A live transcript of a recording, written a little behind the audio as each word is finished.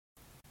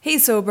Hey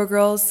Sober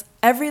Girls!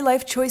 Every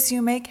life choice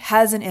you make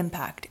has an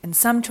impact, and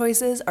some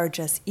choices are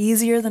just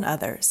easier than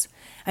others.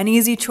 An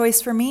easy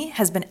choice for me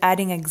has been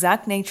adding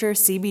Exact Nature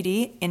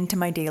CBD into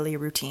my daily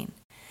routine.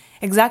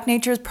 Exact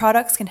Nature's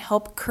products can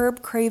help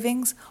curb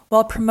cravings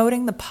while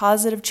promoting the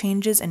positive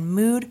changes in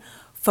mood,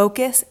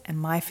 focus, and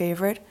my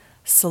favorite,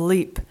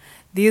 sleep.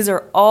 These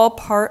are all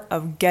part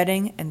of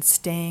getting and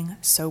staying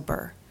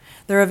sober.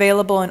 They're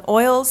available in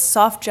oils,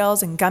 soft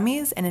gels, and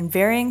gummies, and in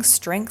varying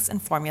strengths and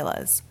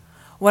formulas.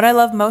 What I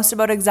love most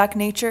about Exact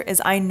Nature is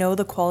I know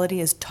the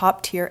quality is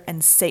top tier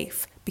and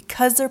safe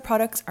because their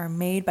products are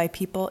made by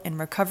people in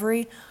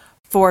recovery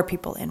for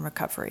people in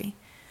recovery.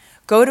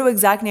 Go to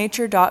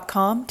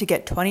exactnature.com to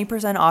get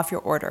 20% off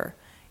your order.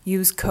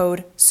 Use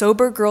code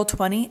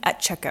SOBERGIRL20 at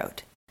checkout.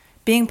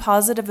 Being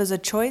positive is a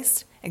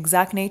choice.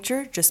 Exact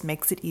Nature just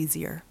makes it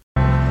easier.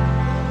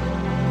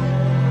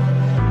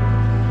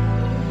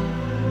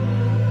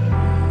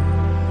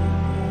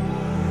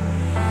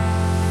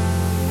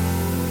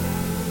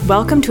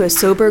 Welcome to a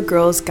Sober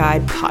Girls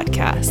Guide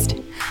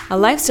podcast, a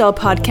lifestyle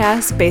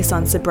podcast based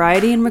on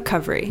sobriety and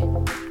recovery.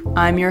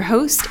 I'm your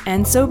host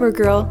and sober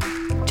girl,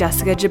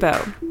 Jessica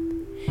Jabot.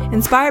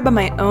 Inspired by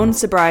my own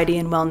sobriety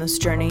and wellness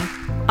journey,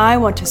 I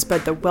want to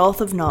spread the wealth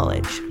of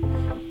knowledge.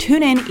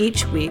 Tune in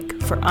each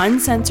week for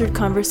uncensored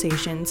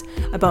conversations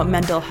about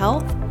mental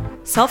health,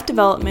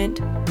 self-development,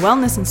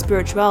 wellness and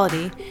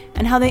spirituality,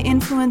 and how they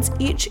influence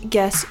each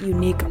guest's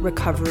unique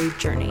recovery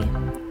journey.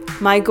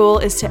 My goal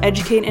is to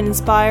educate and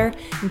inspire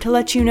and to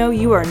let you know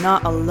you are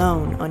not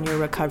alone on your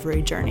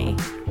recovery journey.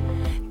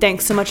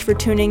 Thanks so much for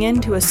tuning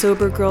in to a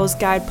Sober Girls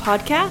Guide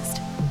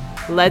podcast.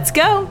 Let's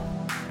go!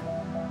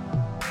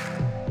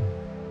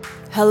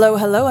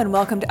 Hello, and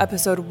welcome to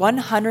episode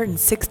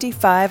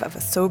 165 of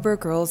a Sober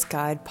Girls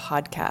Guide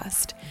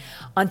podcast.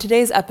 On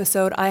today's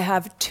episode, I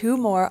have two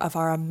more of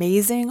our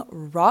amazing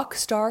rock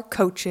star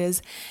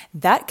coaches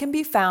that can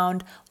be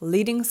found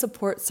leading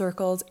support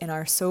circles in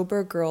our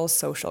Sober Girls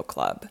Social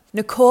Club.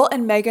 Nicole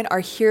and Megan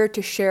are here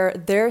to share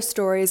their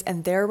stories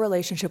and their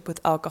relationship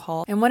with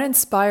alcohol and what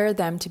inspired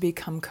them to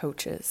become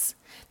coaches.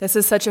 This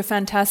is such a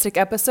fantastic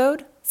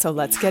episode, so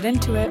let's get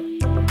into it.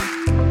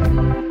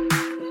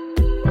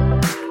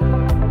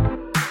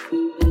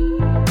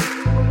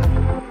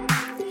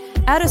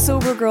 At A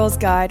Sober Girls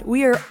Guide,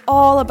 we are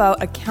all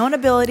about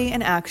accountability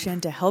and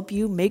action to help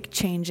you make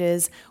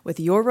changes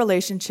with your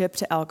relationship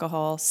to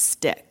alcohol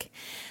stick.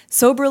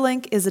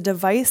 SoberLink is a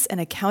device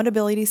and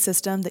accountability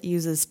system that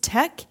uses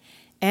tech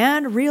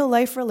and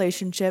real-life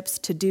relationships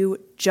to do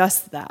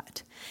just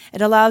that.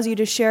 It allows you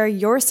to share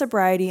your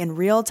sobriety in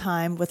real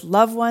time with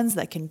loved ones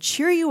that can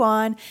cheer you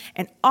on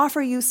and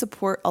offer you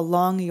support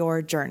along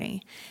your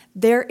journey.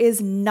 There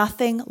is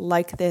nothing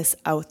like this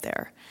out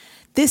there.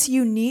 This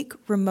unique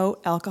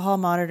remote alcohol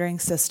monitoring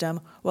system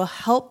will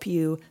help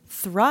you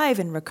thrive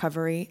in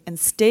recovery and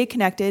stay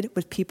connected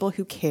with people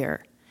who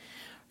care.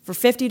 For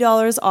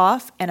 $50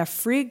 off and a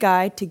free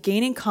guide to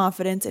gaining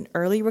confidence in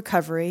early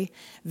recovery,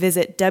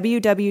 visit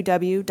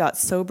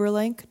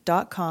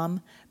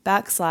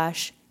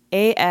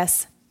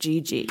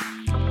www.soberlink.com/ASGG.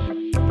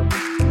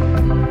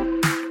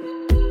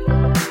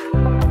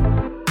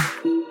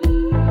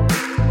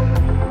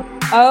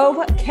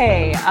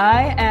 Okay,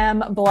 I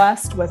am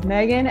blessed with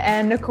Megan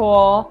and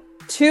Nicole,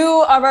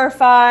 two of our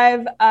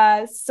five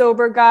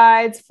sober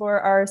guides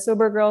for our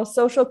Sober Girls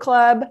Social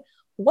Club.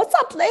 What's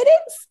up,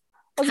 ladies?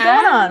 What's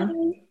going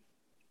on?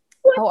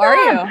 How are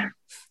you?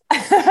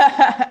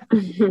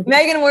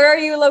 Megan, where are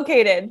you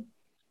located?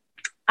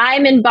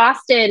 I'm in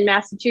Boston,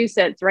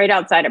 Massachusetts, right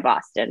outside of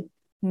Boston.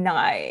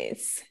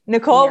 Nice.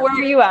 Nicole, where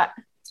are you at?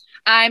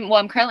 I'm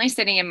currently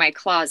sitting in my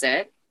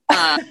closet.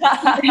 But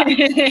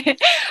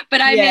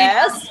I'm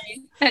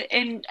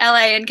in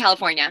LA in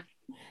California.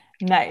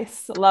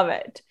 Nice. Love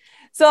it.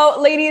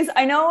 So ladies,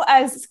 I know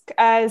as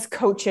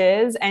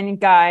coaches and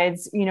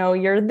guides, you know,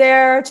 you're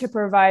there to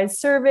provide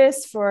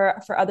service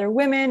for other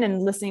women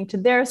and listening to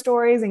their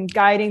stories and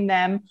guiding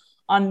them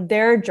on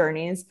their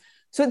journeys.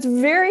 So it's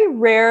very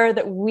rare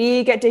that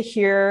we get to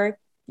hear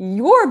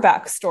your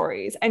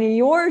backstories and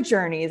your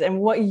journeys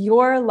and what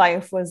your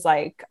life was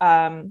like.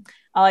 I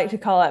like to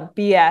call it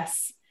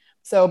BS.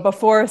 So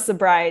before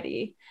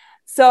sobriety.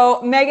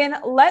 So Megan,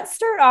 let's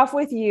start off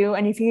with you.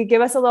 And if you could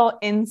give us a little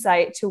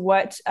insight to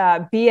what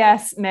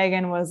BS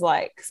Megan was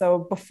like.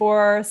 So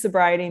before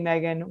sobriety,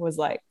 Megan was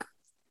like.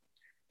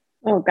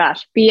 Oh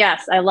gosh,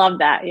 BS. I love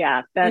that.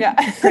 Yeah.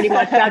 Pretty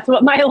much, that's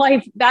what my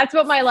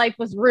life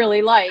was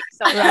really like.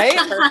 So right.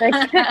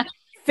 Perfect.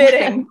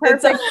 Fitting.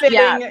 It's like fitting.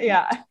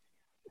 Yeah.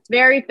 It's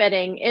very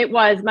fitting.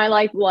 My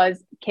life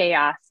was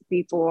chaos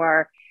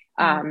before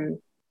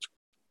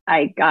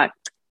I got,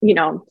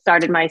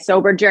 started my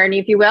sober journey,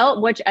 if you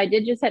will, which I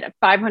did just hit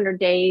 500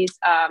 days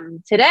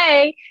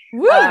today.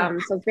 So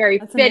it's very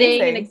That's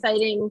fitting amazing. And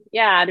exciting.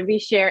 Yeah. To be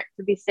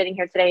sitting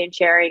here today and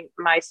sharing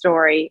my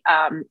story.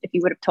 If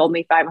you would have told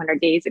me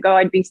 500 days ago,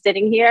 I'd be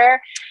sitting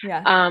here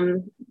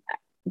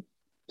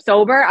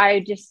sober. I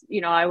just,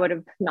 I would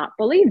have not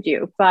believed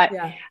you, but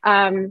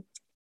so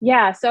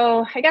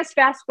I guess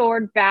fast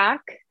forward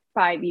back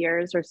 5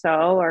 years or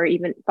so, or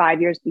even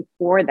 5 years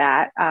before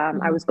that.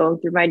 I was going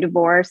through my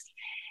divorce,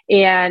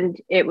 and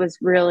it was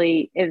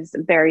a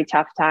very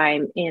tough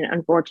time. And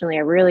unfortunately,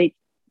 I really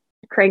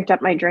cranked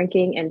up my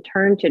drinking and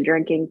turned to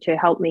drinking to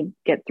help me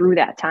get through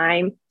that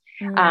time.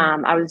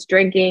 I was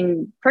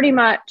drinking pretty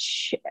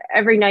much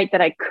every night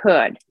that I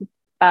could,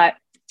 but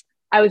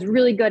I was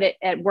really good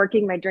at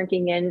working my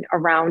drinking in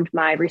around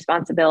my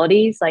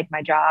responsibilities, like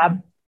my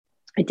job.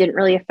 It didn't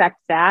really affect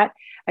that.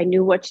 I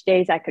knew which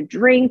days I could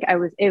drink.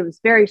 It was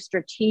very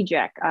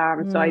strategic.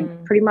 So I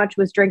pretty much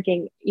was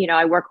drinking,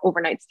 I work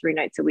overnights 3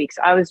 nights a week.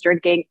 So I was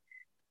drinking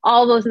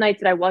all those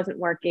nights that I wasn't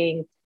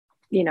working,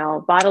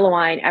 bottle of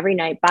wine every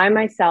night by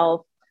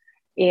myself,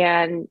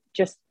 and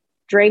just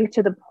drank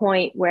to the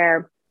point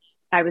where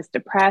I was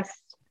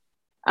depressed,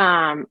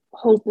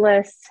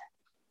 hopeless,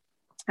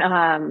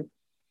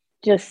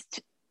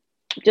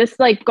 just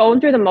like going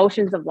through the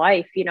motions of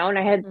life, and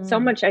I had so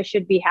much I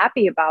should be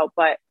happy about,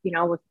 but,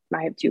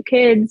 I have 2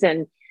 kids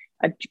and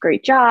a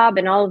great job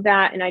and all of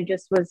that. And I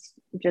just was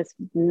just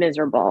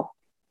miserable.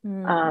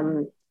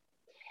 I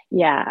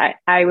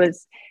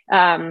was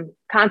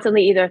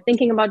constantly either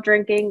thinking about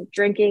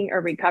drinking, or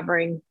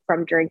recovering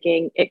from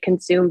drinking. It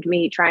consumed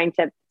me, trying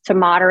to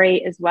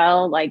moderate as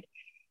well. Like,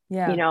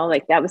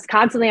 like that was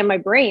constantly on my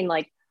brain.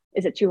 Like,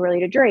 is it too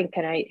early to drink?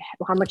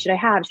 How much should I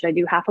have? Should I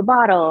do half a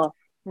bottle?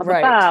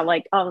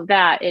 Like all of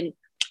that. And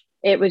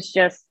it was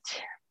just,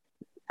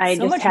 I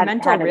so just much had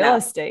mental had real enough.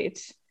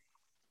 estate.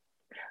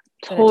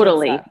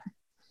 Totally.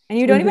 And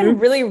you don't even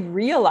really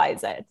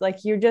realize it. Like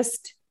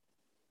it's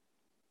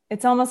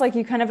almost like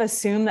you kind of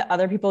assume that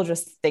other people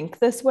just think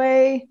this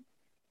way,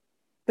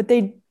 but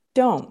they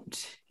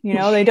don't, they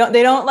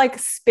don't like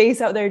space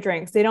out their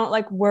drinks. They don't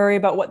like worry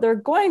about what they're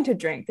going to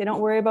drink. They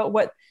don't worry about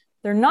what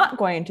they're not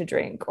going to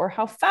drink, or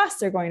how fast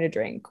they're going to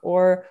drink,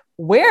 or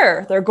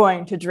where they're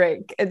going to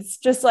drink. It's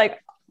just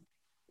like,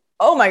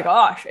 oh my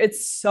gosh,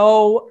 it's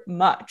so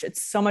much.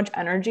 It's so much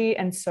energy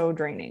and so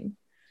draining.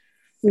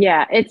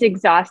 Yeah, it's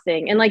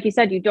exhausting. And like you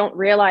said, you don't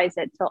realize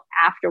it till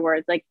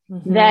afterwards. Like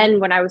then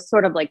when I was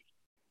sort of like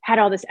had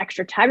all this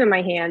extra time in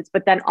my hands,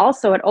 but then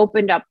also it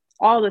opened up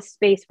all the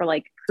space for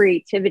like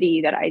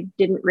creativity that I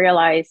didn't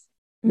realize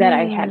that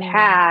I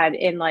had.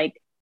 And like,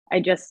 I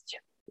just,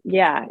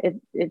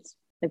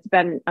 it's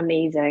been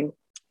amazing.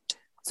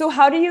 So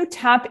how do you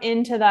tap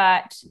into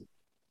that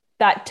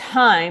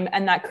time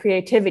and that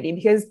creativity?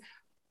 Because,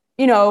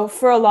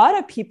 for a lot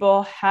of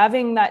people,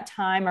 having that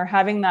time or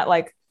having that,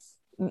 like,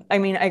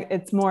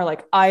 it's more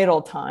like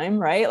idle time,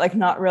 right? Like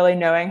not really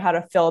knowing how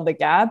to fill the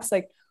gaps.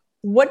 Like,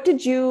 what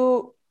did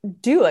you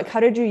do? Like, how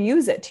did you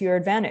use it to your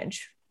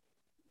advantage?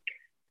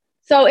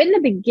 So in the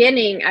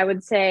beginning, I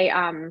would say,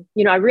 I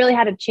really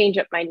had to change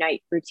up my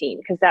night routine,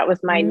 because that was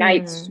my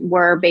nights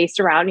were based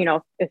around,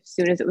 as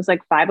soon as it was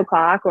like 5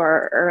 o'clock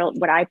or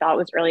what I thought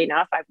was early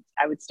enough,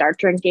 I would start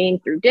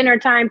drinking through dinner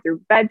time,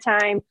 through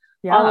bedtime,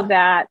 all of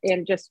that,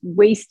 and just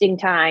wasting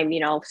time,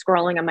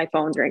 scrolling on my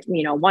phone,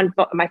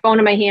 my phone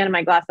in my hand and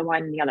my glass of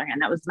wine in the other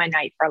hand. That was my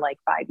night for like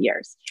 5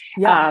 years.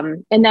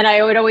 And then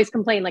I would always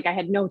complain, like I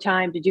had no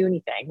time to do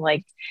anything.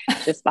 Like,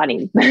 it's just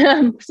funny.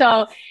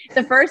 So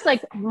the first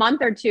like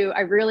month or two, I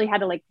really had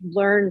to like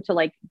learn to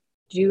like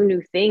do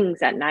new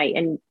things at night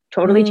and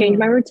totally change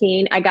my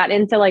routine. I got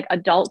into like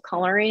adult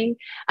coloring.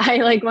 I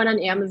like went on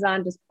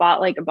Amazon, just bought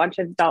like a bunch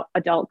of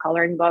adult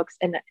coloring books,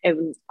 and it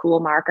was cool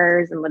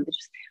markers, and would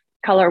just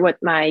color with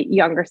my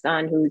younger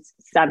son, who's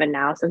 7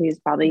 now. So he was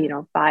probably,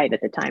 5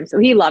 at the time. So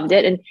he loved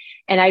it.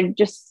 And I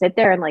just sit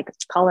there and like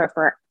color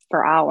for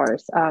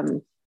hours.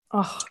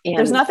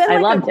 There's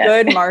nothing like a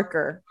good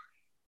marker,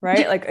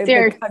 right? Like a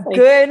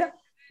good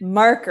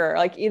marker,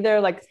 like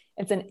either like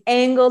it's an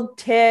angled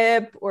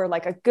tip or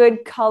like a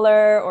good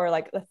color or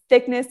like the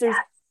thickness.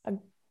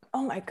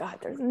 Oh my God,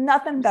 there's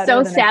nothing better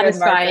so than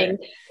satisfying. A good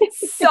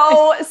marker.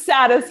 So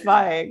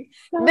satisfying.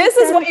 This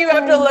is what you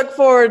have to look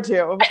forward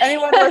to.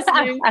 Anyone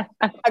listening,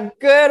 a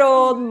good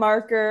old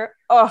marker.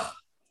 Oh,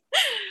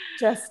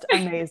 just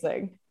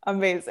amazing.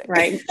 Amazing.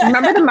 Right.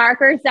 Remember the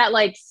markers that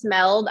like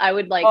smelled? I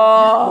would like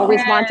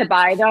always want to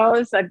buy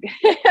those. The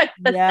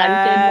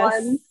scented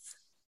ones.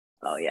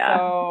 Oh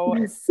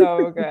yeah.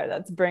 So good.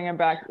 That's bringing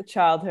back the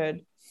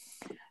childhood.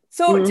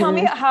 So tell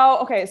me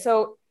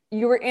so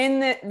you were in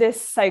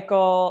this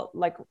cycle,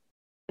 like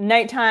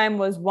nighttime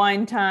was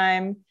wine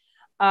time.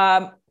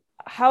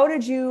 How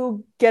did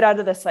you get out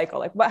of this cycle?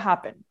 Like what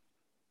happened?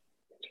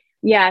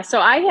 Yeah. So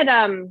I had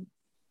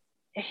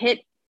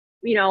hit,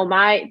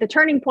 the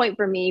turning point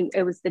for me,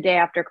 it was the day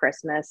after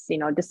Christmas,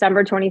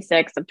 December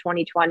 26th of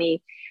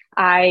 2020.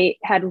 I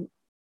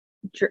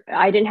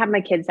didn't have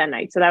my kids that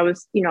night. So that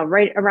was,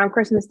 right around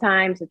Christmas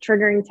time. So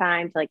triggering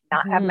time to like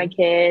not have my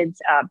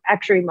kids,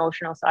 extra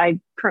emotional. So I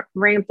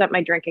ramped up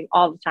my drinking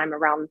all the time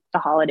around the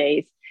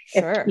holidays,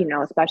 sure.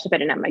 Especially if I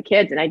didn't have my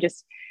kids, and I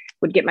just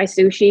would get my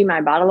sushi,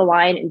 my bottle of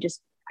wine. And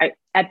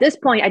at this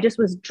point, I just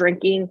was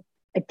drinking.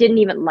 I didn't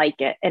even like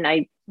it. And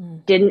I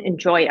didn't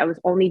enjoy it. I was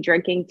only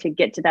drinking to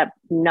get to that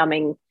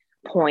numbing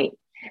point.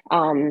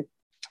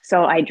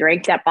 So I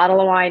drank that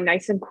bottle of wine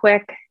nice and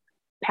quick,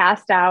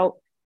 passed out.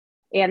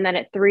 And then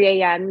at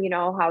 3 a.m., you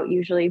know how it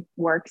usually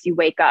works. You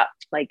wake up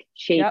like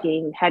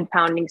shaking, head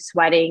pounding,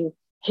 sweating,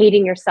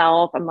 hating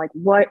yourself. I'm like,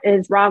 what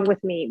is wrong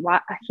with me?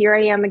 What, here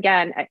I am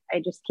again. I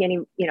just can't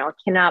even, you know,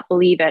 cannot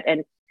believe it.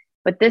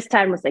 But this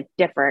time was like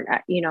different.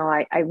 You know,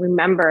 I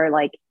remember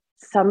like,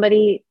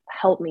 somebody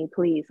help me,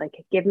 please. Like,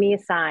 give me a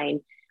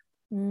sign.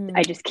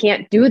 I just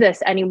can't do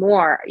this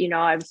anymore. You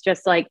know, I was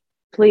just like,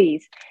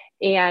 please.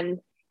 And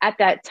at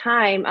that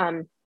time,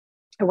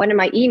 I went in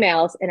my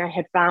emails and I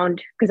had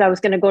found, because I was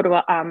going to go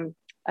to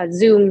a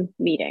Zoom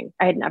meeting.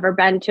 I had never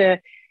gone to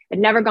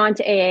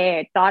AA.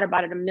 I thought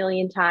about it a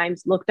million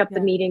times, looked up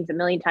the meetings a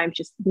million times,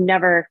 just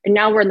never. And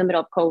now we're in the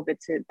middle of COVID,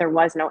 so there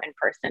was no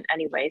in-person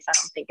anyways, I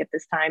don't think at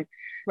this time.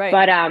 Right.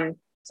 But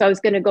so I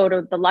was going to go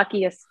to the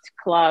Luckiest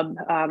Club.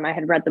 I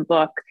had read the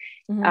book,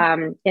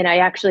 and I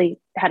actually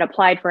had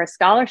applied for a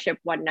scholarship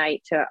one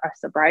night to a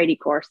sobriety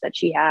course that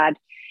she had.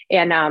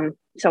 And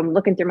so I'm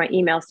looking through my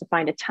emails to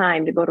find a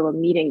time to go to a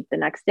meeting the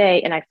next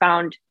day. And I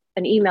found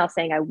an email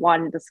saying I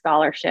won the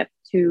scholarship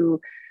to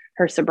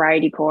her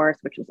sobriety course,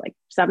 which was like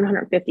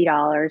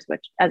 $750,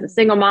 which as a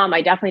single mom,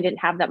 I definitely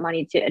didn't have that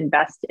money to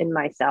invest in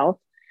myself.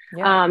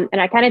 And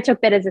I kind of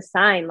took that as a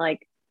sign,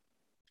 like,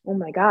 oh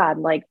my God,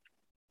 like,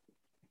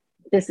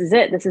 this is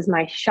it. This is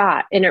my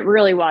shot. And it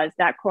really was.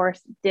 That course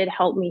did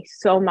help me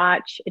so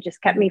much. It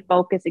just kept me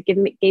focused. It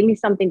gave me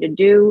something to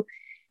do.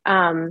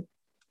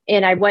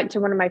 And I went to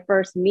one of my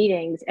first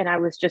meetings and I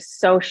was just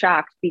so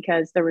shocked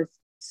because there was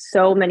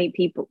so many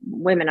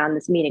women on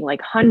this meeting,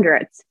 like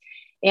hundreds.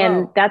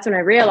 And that's when I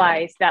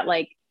realized that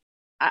like,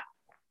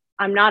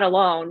 I'm not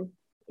alone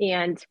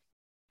and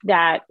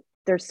that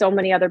there's so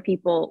many other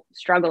people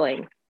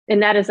struggling.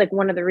 And that is like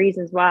one of the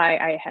reasons why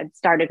I had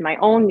started my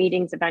own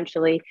meetings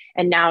eventually,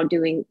 and now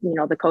doing, you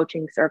know, the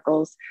coaching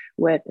circles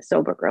with the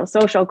Sober Girl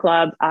Social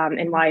Club,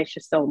 and why it's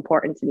just so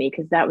important to me,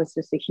 because that was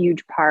just a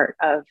huge part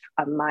of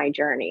my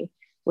journey,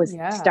 was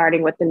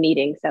starting with the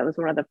meetings. That was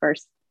one of the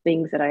first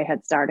things that I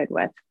had started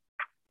with.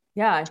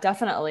 Yeah,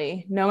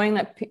 definitely.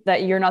 Knowing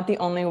that you're not the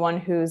only one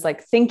who's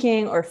like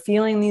thinking or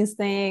feeling these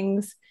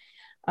things,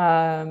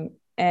 and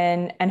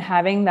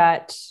having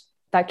that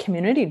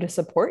community to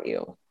support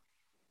you.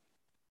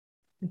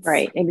 It's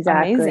right.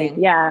 Exactly.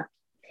 Amazing. Yeah.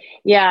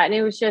 Yeah. And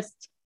it was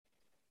just,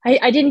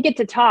 I didn't get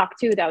to talk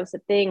too. That was the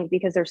thing,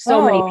 because there's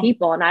so many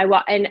people, and I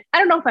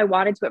don't know if I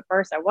wanted to at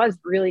first. I was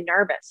really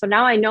nervous. So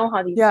now I know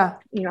how you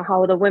know,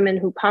 how the women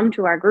who come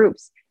to our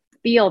groups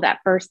feel that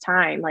first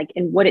time, like,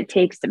 and what it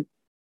takes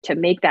to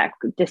make that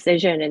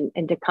decision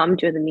and to come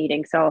to the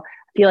meeting. So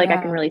I feel like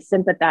I can really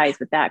sympathize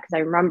with that, because I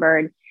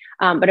remembered,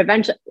 but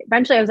eventually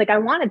I was like, I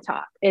want to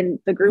talk, and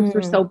the groups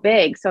were so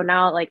big. So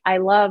now, like, I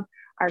love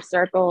our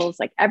circles.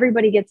 Like,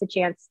 everybody gets a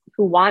chance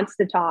who wants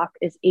to talk,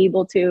 is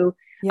able to.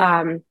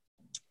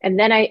 And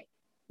then I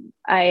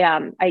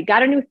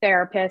got a new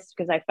therapist,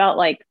 because I felt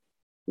like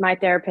my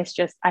therapist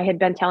I had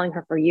been telling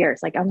her for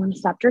years, like, I want to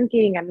stop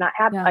drinking. I'm not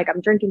happy. Like,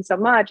 I'm drinking so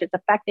much. It's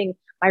affecting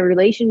my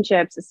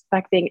relationships. It's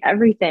affecting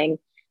everything.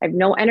 I have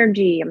no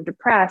energy. I'm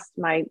depressed.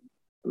 My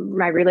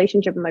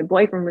relationship with my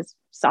boyfriend was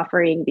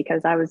suffering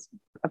because I was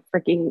a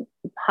freaking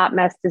hot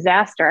mess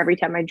disaster every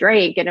time I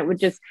drank. And it would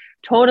just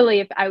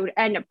if I would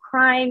end up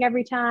crying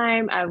every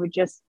time, I would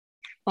just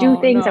do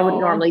things I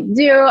wouldn't normally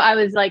do. I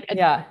was like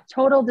a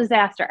total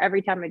disaster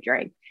every time I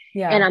drank.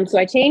 And so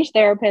I changed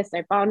therapists.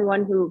 I found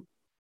one who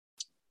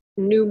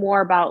knew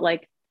more about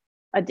like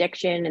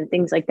addiction and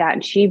things like that.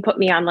 And she put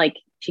me on, like,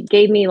 she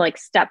gave me like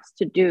steps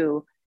to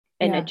do.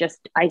 And I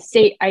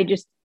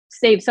just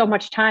saved so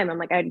much time. I'm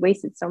like, I'd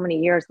wasted so many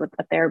years with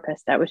a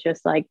therapist that was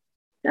just like,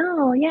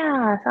 oh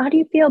yeah, so how do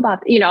you feel about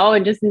that? You know,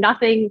 and just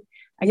nothing.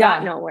 I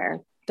got nowhere.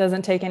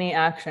 Doesn't take any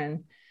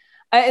action.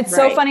 It's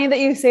so funny that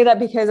you say that,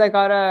 because I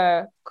got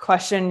a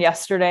question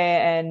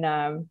yesterday,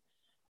 and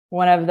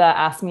one of the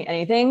Ask Me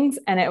Anythings,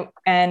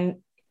 and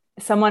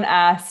someone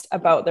asked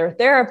about their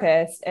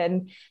therapist,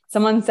 and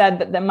someone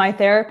said that my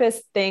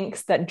therapist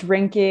thinks that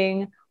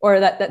drinking or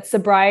that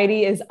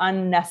sobriety is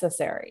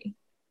unnecessary.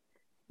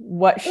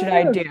 What should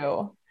I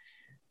do?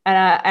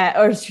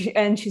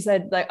 And she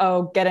said, like,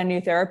 oh, get a new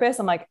therapist.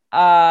 I'm like,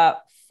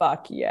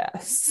 fuck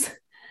yes.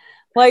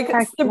 Like,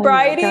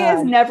 sobriety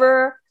is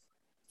never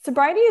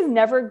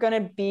going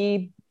to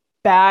be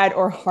bad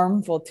or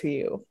harmful to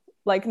you.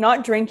 Like,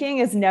 not drinking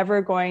is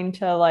never going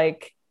to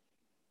like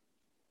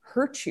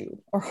hurt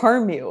you or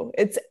harm you.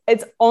 It's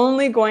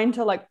only going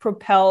to like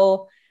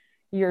propel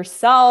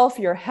yourself,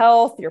 your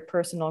health, your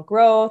personal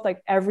growth,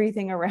 like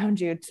everything around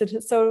you.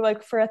 So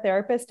like for a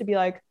therapist to be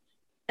like,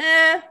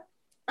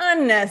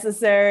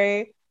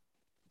 unnecessary.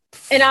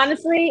 And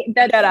honestly,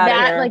 that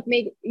like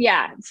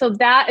so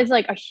that is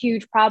like a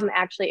huge problem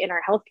actually in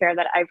our healthcare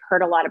that I've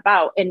heard a lot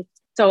about. And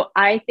so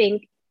I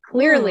think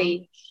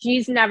clearly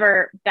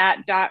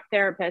that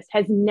therapist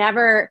has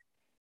never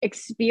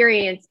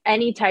experienced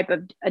any type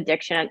of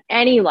addiction on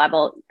any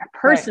level,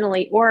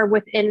 personally or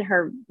within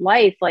her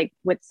life, like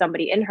with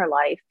somebody in her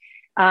life.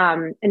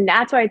 And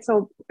that's why it's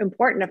so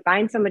important to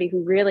find somebody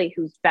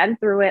who's been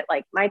through it.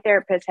 Like my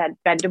therapist had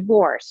been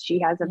divorced.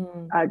 She has a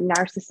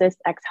narcissist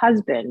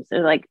ex-husband. So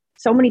like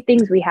so many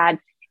things we had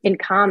in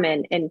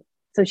common. And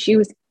so she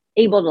was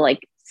able to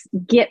like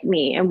get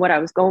me and what I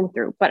was going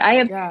through. But I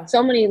have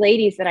so many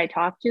ladies that I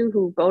talk to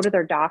who go to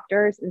their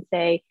doctors and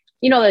say,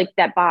 you know, like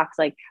that box,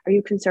 like, are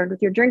you concerned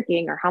with your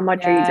drinking or how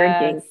much are you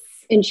drinking?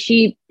 And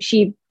she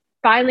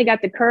finally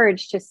got the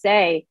courage to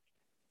say,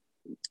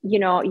 you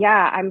know,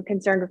 I'm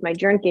concerned with my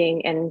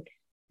drinking. And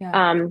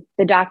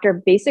the doctor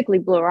basically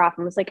blew her off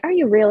and was like, are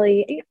you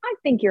really? I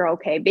think you're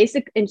okay.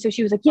 And so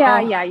she was like,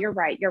 yeah, you're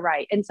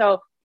right. And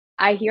so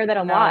I hear that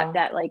a lot,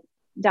 that like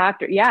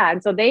doctor. Yeah.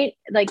 And so they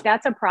like,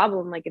 that's a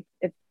problem. Like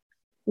if,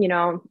 you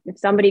know, if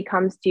somebody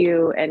comes to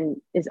you and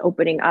is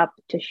opening up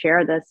to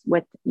share this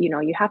with, you know,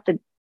 you have to,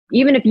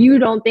 even if you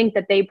don't think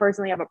that they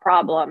personally have a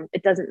problem,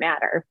 it doesn't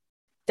matter.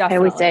 Definitely. I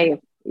always say,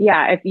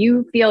 if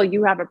you feel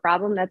you have a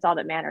problem, that's all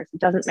that matters. It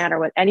doesn't matter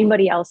what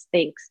anybody else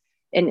thinks.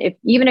 And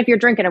even if you're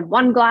drinking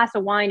one glass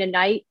of wine a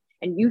night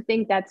and you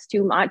think that's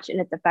too much and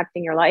it's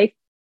affecting your life,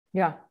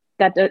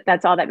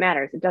 that's all that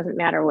matters. It doesn't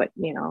matter what,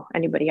 you know,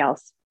 anybody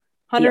else.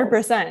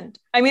 100%.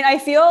 I mean, I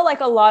feel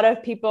like a lot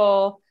of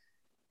people,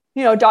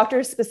 you know,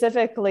 doctors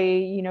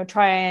specifically, you know,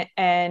 try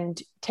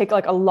and take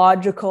like a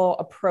logical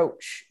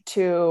approach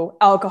to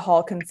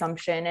alcohol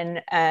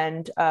consumption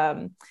and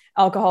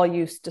alcohol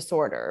use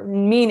disorder,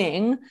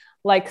 meaning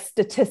like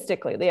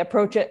statistically, they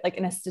approach it like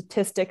in a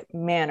statistic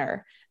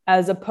manner,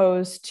 as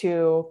opposed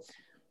to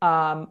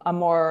a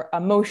more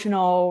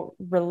emotional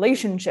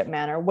relationship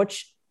manner,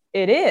 which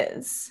it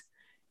is.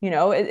 You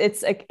know,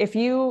 it's like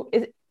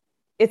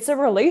it's a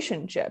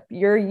relationship.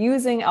 You're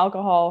using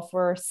alcohol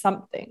for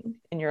something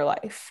in your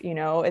life. You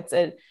know, it's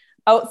an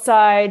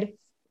outside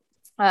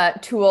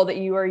tool that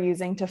you are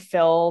using to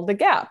fill the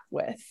gap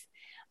with.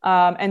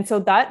 And so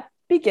that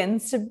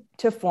begins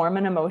to form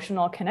an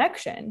emotional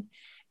connection.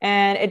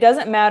 And it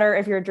doesn't matter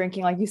if you're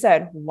drinking, like you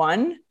said,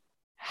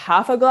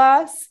 half a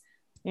glass,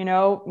 you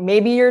know,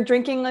 maybe you're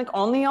drinking like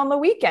only on the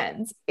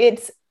weekends.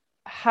 It's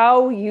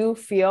how you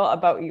feel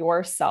about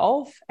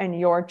yourself and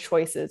your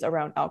choices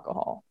around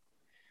alcohol.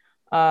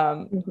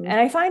 And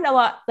I find a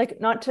lot,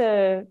 like, not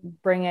to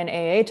bring in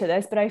AA to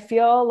this, but I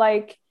feel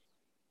like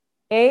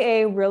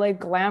AA really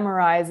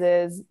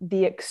glamorizes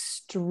the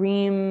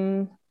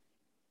extreme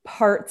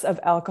parts of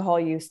alcohol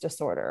use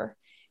disorder.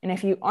 And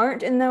if you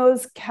aren't in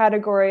those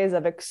categories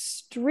of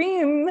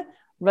extreme,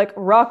 like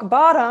rock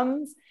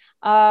bottoms,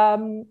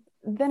 then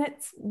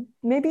it's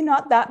maybe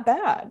not that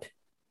bad,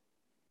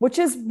 which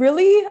is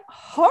really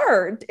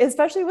hard,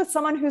 especially with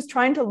someone who's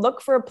trying to look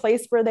for a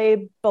place where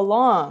they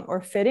belong or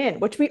fit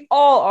in, which we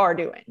all are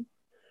doing,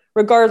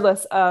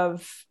 regardless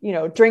of, you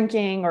know,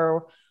 drinking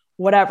or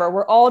whatever.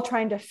 We're all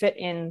trying to fit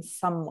in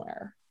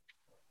somewhere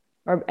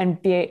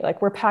and be like,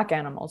 we're pack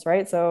animals,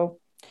 right? So,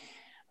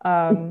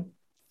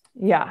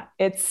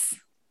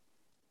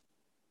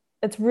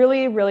 it's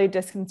really, really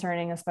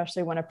disconcerting,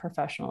 especially when a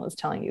professional is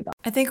telling you that.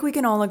 I think we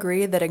can all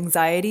agree that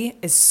anxiety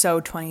is so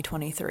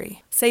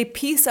 2023. Say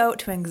peace out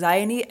to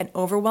anxiety and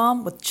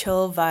overwhelm with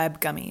Chill Vibe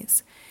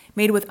gummies.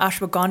 Made with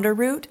ashwagandha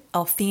root,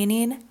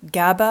 L-theanine,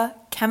 GABA,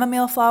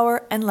 chamomile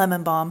flower, and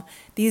lemon balm,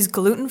 these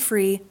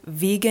gluten-free,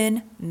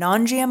 vegan,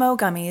 non-GMO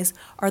gummies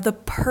are the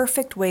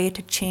perfect way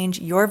to change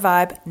your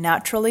vibe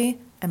naturally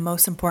and,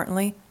 most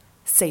importantly,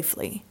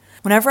 safely.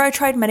 Whenever I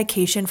tried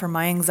medication for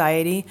my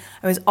anxiety,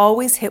 I was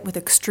always hit with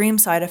extreme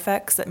side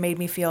effects that made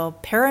me feel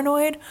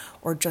paranoid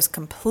or just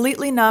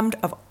completely numbed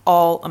of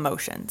all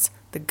emotions,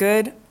 the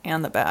good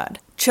and the bad.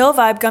 Chill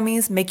Vibe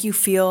gummies make you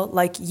feel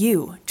like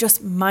you,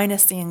 just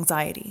minus the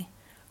anxiety.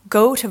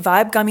 Go to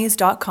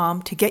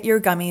vibegummies.com to get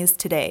your gummies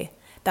today.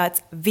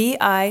 That's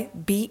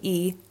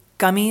VIBE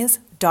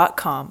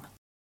gummies.com.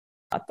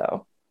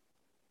 Though.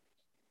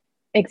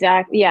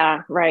 Exactly.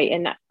 Yeah, right.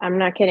 And I'm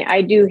not kidding.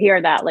 I do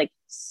hear that like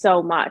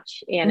so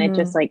much, and it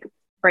just like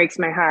breaks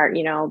my heart,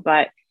 you know,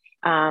 but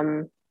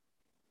but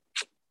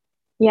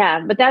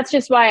that's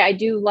just why I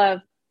do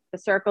love the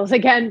circles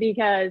again,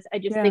 because I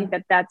just think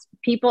that's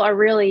people are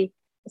really,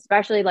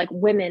 especially like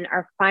women,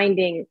 are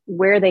finding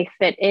where they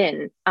fit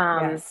in.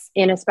 And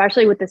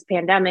especially with this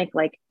pandemic,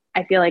 like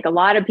I feel like a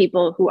lot of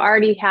people who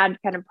already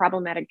had kind of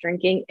problematic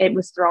drinking, it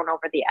was thrown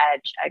over the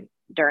edge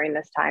during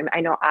this time.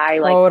 I know I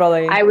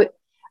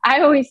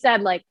always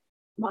said like,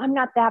 well, I'm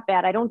not that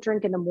bad. I don't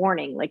drink in the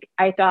morning. Like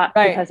I thought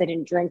because I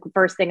didn't drink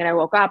first thing and I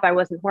woke up, I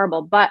wasn't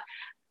horrible. But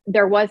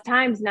there was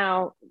times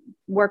now,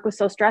 work was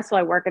so stressful.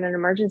 I work in an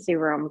emergency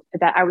room,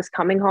 that I was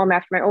coming home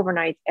after my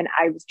overnights and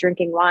I was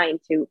drinking wine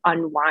to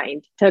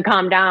unwind, to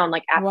calm down,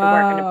 like after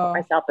work, and to put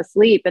myself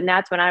asleep. And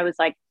that's when I was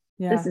like,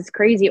 this is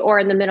crazy. Or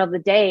in the middle of the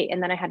day,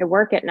 and then I had to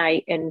work at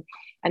night. And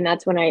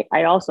that's when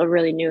I also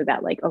really knew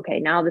that like,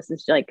 okay, now this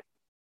is like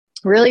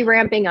really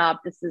ramping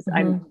up. This is,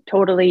 I'm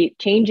totally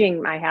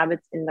changing my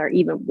habits, and they're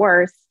even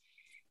worse.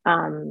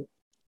 So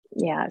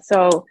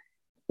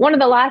one of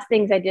the last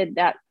things I did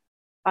that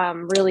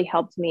really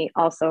helped me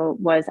also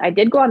was I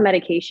did go on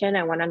medication.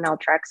 I went on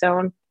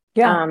naltrexone.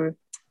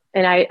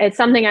 And it's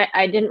something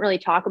I didn't really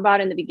talk about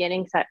in the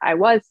beginning, because I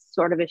was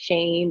sort of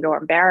ashamed or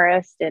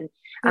embarrassed. And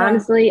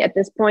honestly, at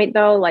this point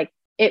though, like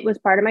it was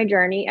part of my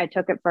journey. I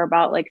took it for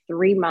about like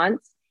 3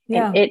 months,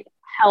 and it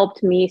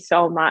helped me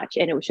so much.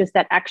 And it was just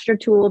that extra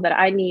tool that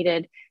I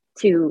needed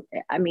to,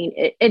 I mean,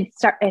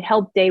 it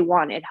helped day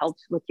one. It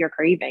helps with your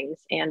cravings.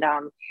 And,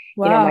 you know,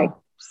 my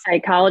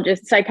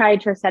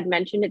psychiatrist had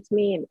mentioned it to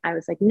me, and I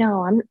was like,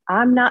 no,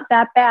 I'm not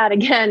that bad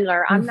again,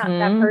 or I'm not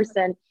that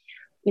person.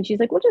 And she's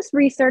like, well, just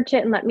research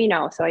it and let me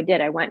know. So I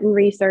did. I went and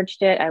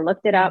researched it. I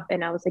looked it up,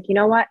 and I was like, you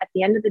know what? At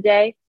the end of the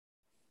day,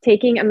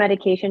 taking a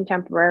medication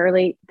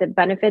temporarily, the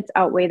benefits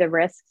outweigh the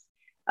risks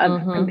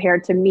of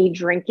compared to me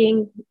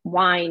drinking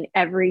wine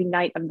every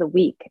night of the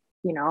week.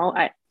 You know,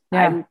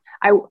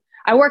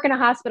 I work in a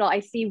hospital.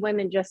 I see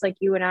women just like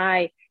you and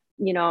I,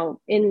 you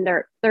know, in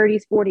their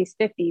 30s, 40s,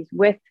 50s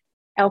with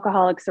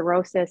alcoholic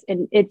cirrhosis,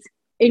 and it's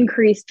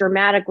increased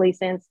dramatically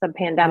since the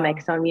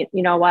pandemic. So you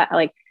know what?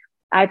 Like,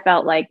 I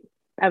felt like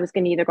I was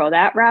going to either go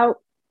that route,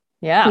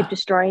 keep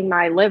destroying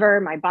my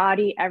liver, my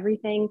body,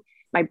 everything,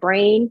 my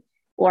brain,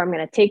 or I'm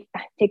going to take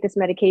this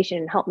medication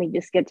and help me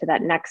just get to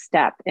that next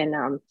step. And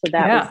so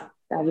that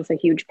was a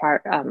huge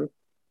part of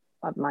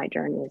my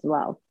journey as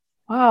well.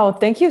 Wow.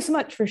 Thank you so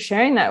much for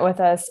sharing that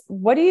with us.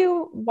 Why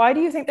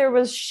do you think there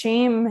was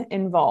shame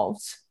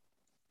involved?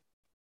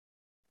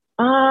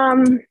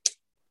 I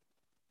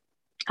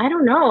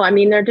don't know. I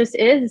mean, there just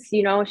is,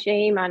 you know,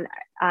 shame on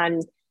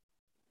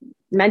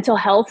mental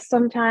health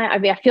sometimes. I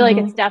mean, I feel like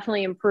it's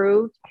definitely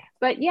improved,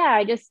 but yeah,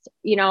 I just,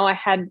 you know, I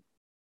had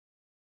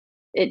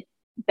it,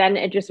 then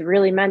it just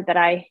really meant that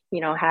I, you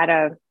know, had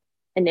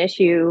an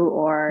issue,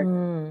 or,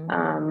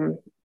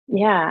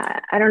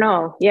 I don't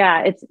know.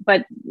 Yeah.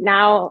 But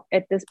now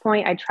at this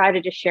point, I try to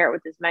just share it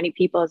with as many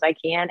people as I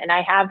can. And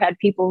I have had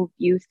people who've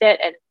used it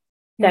and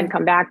then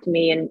come back to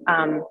me, and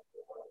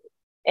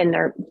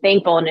they're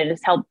thankful, and it has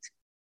helped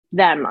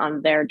them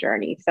on their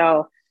journey.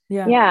 So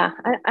I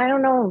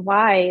don't know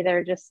why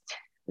there just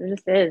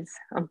is,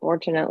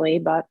 unfortunately,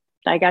 but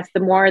I guess the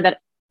more that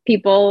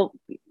people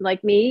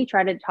like me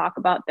try to talk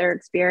about their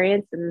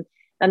experience, and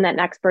then that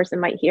next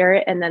person might hear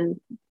it, and then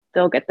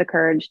they'll get the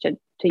courage to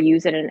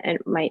use it, and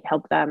it might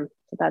help them.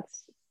 So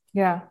that's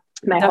my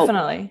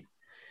definitely hope.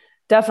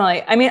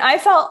 Definitely. I mean, I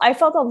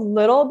felt a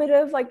little bit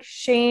of like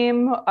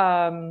shame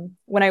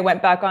when I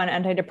went back on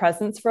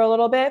antidepressants for a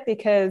little bit,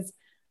 because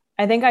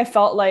I think I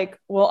felt like,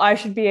 well, I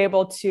should be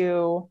able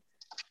to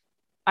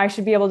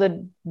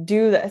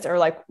do this, or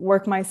like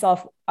work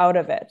myself out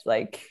of it.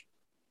 Like,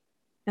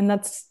 and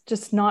that's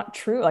just not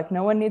true. Like,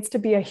 no one needs to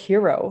be a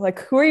hero. Like,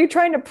 who are you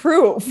trying to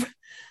prove?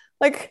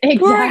 Like,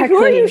 exactly.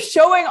 who are you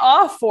showing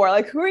off for?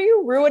 Like, who are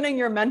you ruining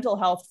your mental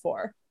health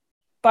for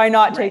by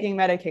not taking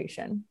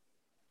medication?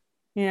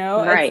 You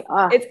know, right.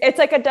 It's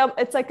like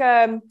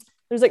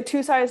there's like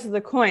two sides of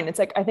the coin. It's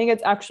like, I think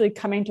it's actually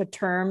coming to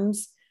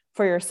terms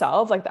for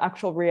yourself, like the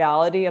actual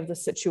reality of the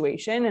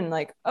situation. And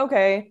like,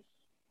 okay,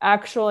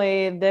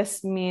 actually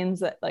this means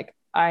that like,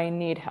 I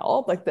need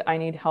help, like I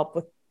need help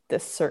with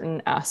this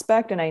certain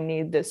aspect, and I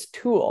need this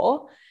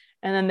tool.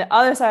 And then the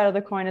other side of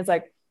the coin is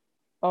like,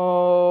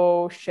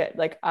 oh shit,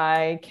 like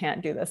I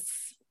can't do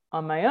this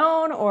on my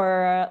own,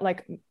 or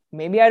like,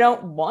 maybe I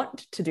don't want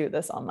to do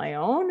this on my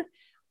own.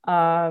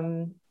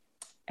 And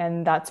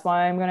that's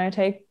why I'm going to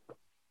take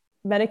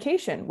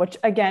medication, which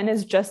again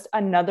is just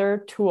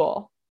another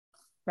tool,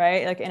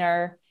 right? Like in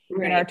our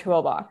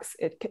toolbox,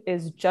 it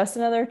is just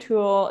another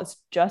tool. It's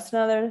just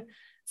another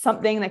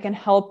something that can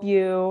help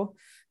you.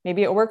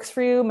 Maybe it works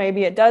for you.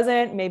 Maybe it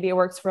doesn't. Maybe it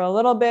works for a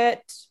little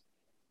bit.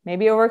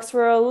 Maybe it works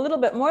for a little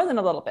bit more than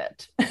a little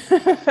bit.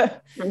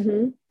 But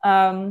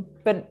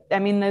I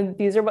mean,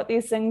 these are what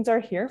these things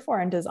are here for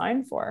and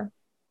designed for.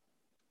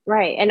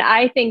 Right. And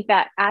I think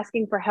that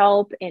asking for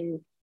help and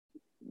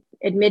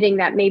admitting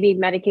that maybe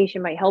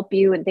medication might help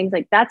you and things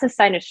like that's a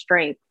sign of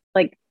strength.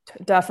 Like,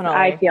 definitely,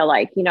 I feel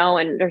like, you know,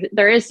 and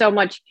there is so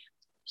much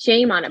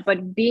shame on it,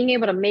 but being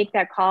able to make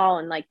that call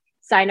and like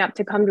sign up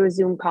to come to a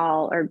Zoom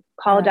call, or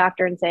call a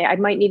doctor and say, I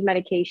might need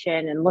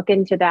medication, and look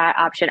into that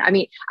option. I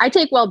mean, I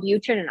take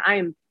Wellbutrin,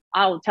 and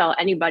I'll tell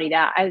anybody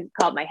that I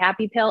call it my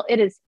happy pill. It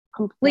is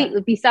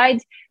completely,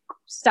 besides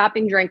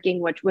stopping drinking,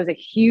 which was a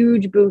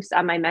huge boost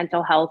on my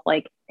mental health,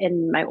 like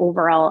in my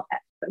overall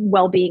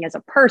well-being as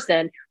a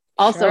person.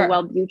 Also,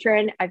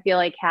 Wellbutrin, I feel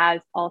like has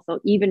also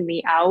evened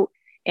me out,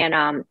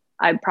 and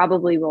I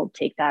probably will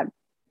take that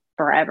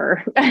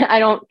forever.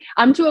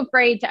 I'm too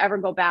afraid to ever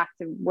go back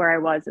to where I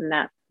was in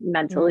that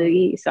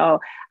mentally. So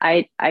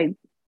I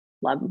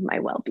love my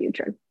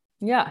Wellbutrin.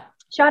 Yeah.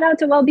 Shout out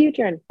to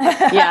Wellbutrin.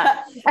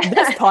 Yeah.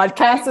 This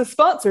podcast is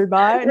sponsored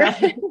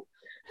by.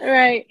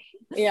 Right.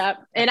 Yeah.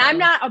 And I'm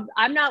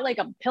not like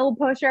a pill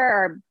pusher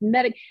or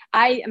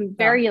I am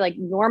very like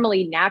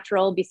normally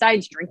natural,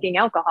 besides drinking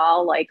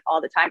alcohol like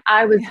all the time.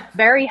 I was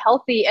very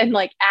healthy and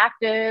like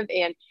active,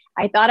 and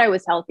I thought I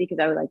was healthy because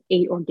I was like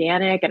ate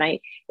organic, and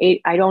I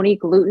don't eat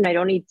gluten. I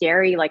don't eat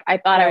dairy. Like I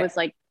thought I was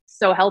like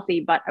so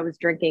healthy, but I was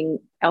drinking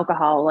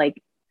alcohol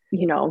like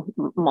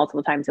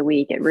multiple times a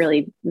week. It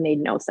really made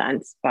no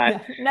sense.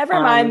 But never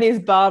mind these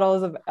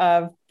bottles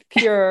of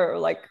pure,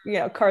 like,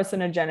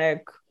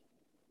 carcinogenic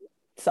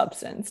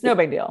substance. No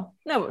big deal.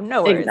 No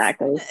worries.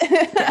 Exactly.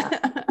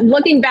 Yeah.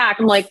 Looking back,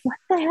 I'm like, what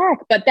the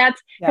heck? But that's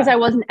because I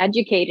wasn't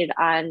educated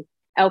on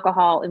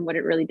alcohol and what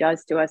it really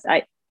does to us.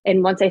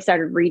 And once I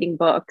started reading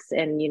books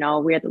and, We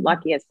Are the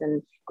Luckiest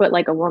and Quit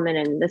Like a Woman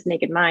and This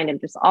Naked Mind and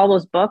just all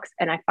those books.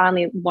 And I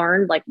finally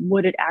learned like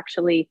what it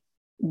actually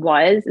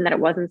was, and that it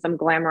wasn't some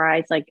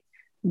glamorized, like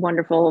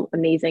wonderful,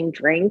 amazing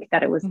drink,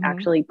 that it was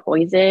actually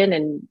poison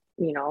and,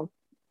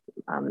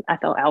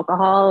 ethyl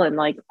alcohol and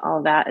like all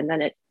of that. And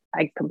then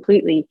I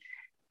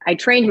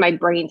trained my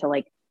brain to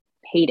like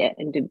hate it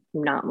and to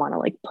not want to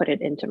like put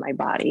it into my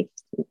body.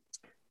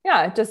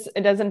 Yeah.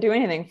 It doesn't do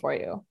anything for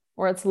you,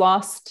 or it's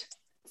lost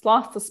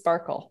the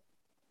sparkle.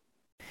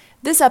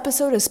 This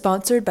episode is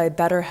sponsored by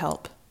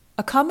BetterHelp.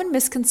 A common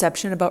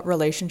misconception about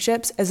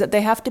relationships is that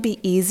they have to be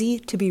easy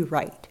to be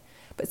right.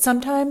 But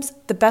sometimes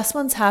the best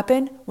ones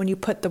happen when you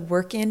put the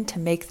work in to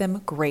make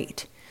them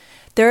great.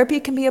 Therapy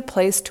can be a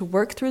place to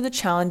work through the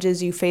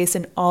challenges you face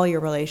in all your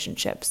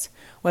relationships,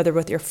 whether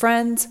with your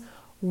friends,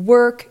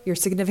 work, your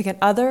significant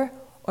other,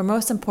 or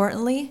most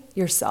importantly,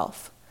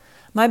 yourself.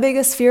 My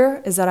biggest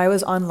fear is that I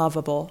was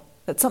unlovable,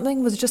 that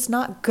something was just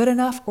not good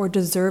enough or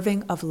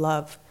deserving of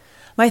love.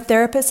 My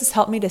therapist has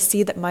helped me to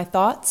see that my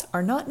thoughts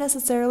are not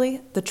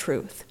necessarily the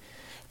truth.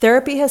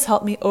 Therapy has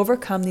helped me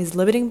overcome these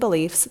limiting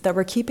beliefs that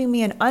were keeping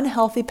me in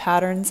unhealthy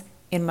patterns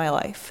in my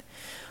life.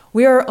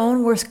 We are our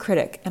own worst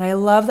critic, and I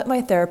love that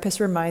my therapist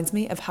reminds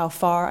me of how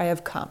far I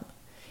have come.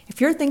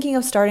 If you're thinking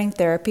of starting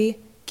therapy,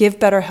 give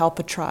BetterHelp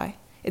a try.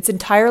 It's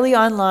entirely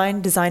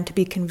online, designed to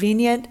be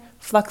convenient,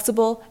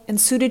 flexible, and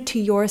suited to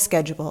your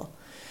schedule.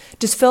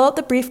 Just fill out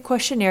the brief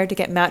questionnaire to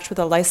get matched with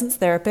a licensed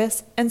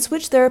therapist and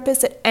switch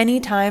therapists at any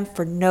time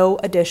for no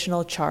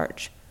additional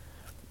charge.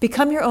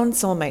 Become your own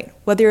soulmate,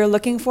 whether you're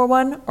looking for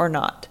one or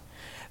not.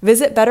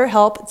 Visit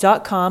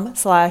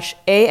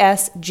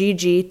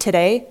betterhelp.com/ASGG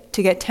today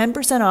to get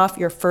 10% off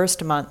your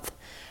first month.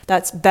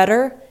 That's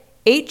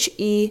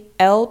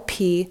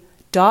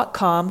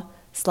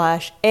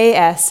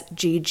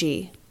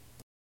betterhelp.com/ASGG.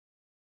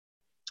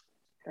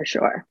 For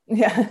sure.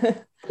 Yeah.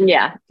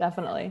 Yeah.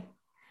 Definitely.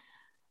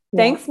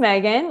 Thanks,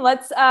 Megan.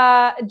 Let's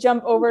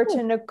jump over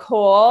to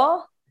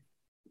Nicole.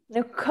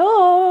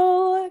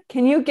 Nicole,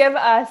 can you give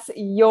us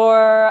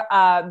your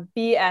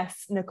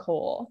BS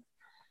Nicole?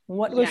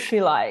 What was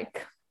she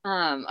like?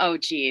 Oh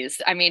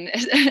geez. I mean,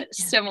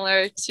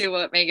 similar to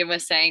what Megan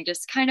was saying,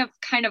 just kind of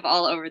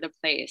all over the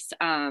place.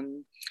 I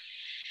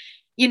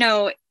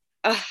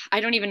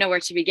don't even know where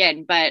to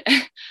begin, but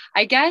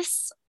I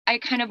guess I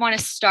kind of want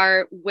to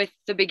start with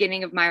the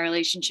beginning of my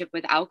relationship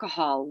with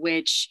alcohol,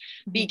 which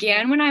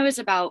began when I was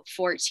about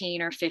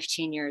 14 or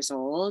 15 years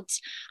old,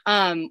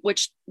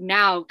 which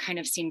now kind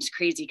of seems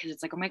crazy because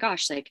it's like, oh my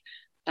gosh, like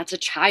that's a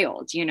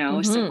child,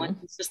 someone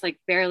who's just like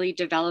barely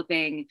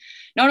developing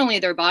not only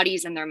their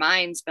bodies and their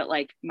minds, but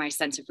like my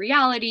sense of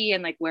reality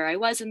and like where I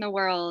was in the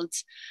world.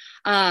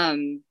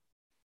 And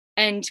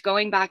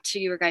going back to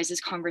your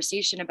guys'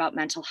 conversation about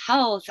mental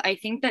health, I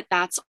think that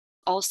that's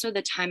also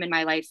the time in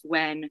my life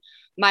when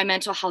my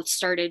mental health I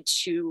started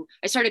to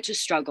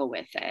struggle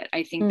with it.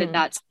 I think that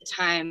that's the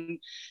time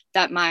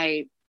that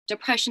my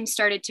depression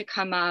started to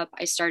come up.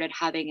 I started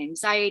having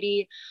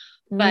anxiety.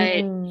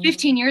 But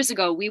 15 years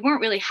ago, we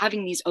weren't really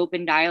having these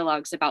open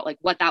dialogues about like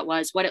what that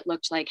was, what it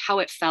looked like, how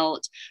it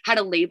felt, how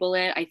to label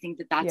it. I think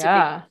that that's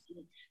a big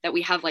thing that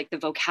we have like the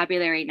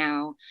vocabulary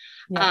now.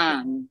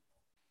 Yeah.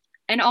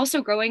 And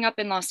also growing up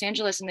in Los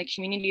Angeles in the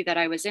community that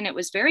I was in, it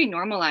was very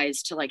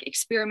normalized to like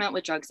experiment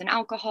with drugs and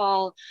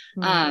alcohol.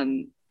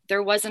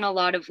 There wasn't a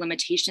lot of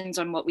limitations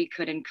on what we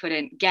could and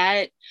couldn't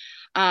get.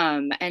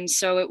 And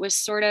so it was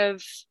sort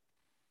of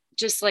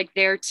just like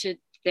there to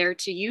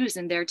use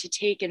and there to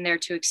take and there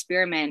to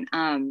experiment.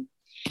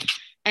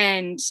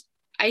 And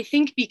I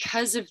think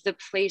because of the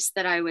place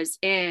that I was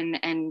in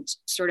and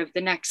sort of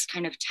the next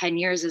kind of 10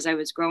 years as I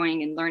was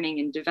growing and learning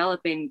and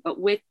developing, but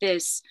with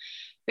this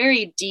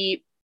very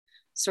deep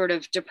sort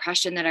of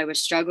depression that I was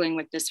struggling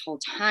with this whole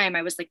time,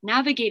 I was like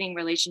navigating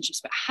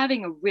relationships, but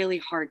having a really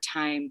hard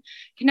time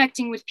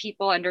connecting with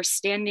people,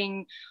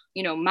 understanding,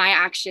 my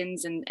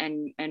actions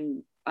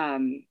and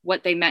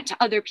what they meant to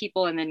other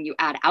people. And then you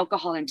add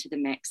alcohol into the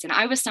mix. And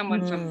I was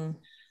someone from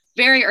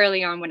very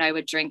early on, when I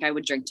would drink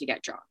to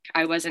get drunk.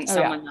 I wasn't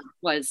someone that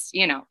was,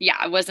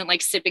 I wasn't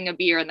like sipping a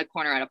beer in the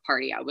corner at a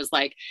party. I was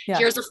like,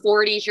 here's a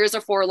 40, here's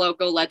a Four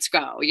Loko, let's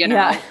go,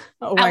 Yeah.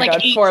 Oh my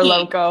God, 18. Four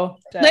Loko.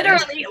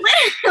 Literally.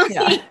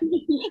 Yeah.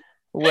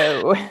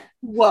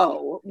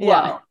 Whoa.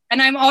 Yeah.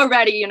 And I'm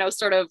already,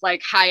 sort of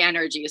like high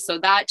energy. So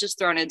that just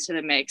thrown into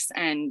the mix.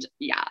 And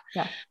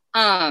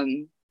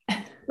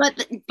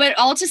But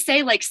all to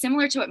say, like,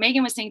 similar to what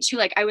Megan was saying too,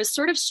 like I was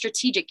sort of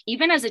strategic,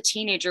 even as a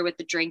teenager with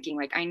the drinking.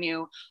 Like I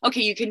knew,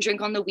 okay, you can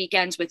drink on the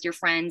weekends with your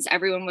friends.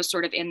 Everyone was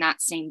sort of in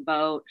that same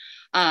boat.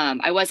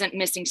 I wasn't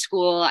missing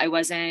school. I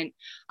wasn't,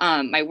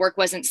 my work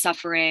wasn't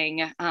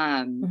suffering.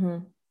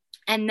 And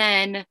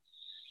then,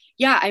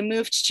 yeah, I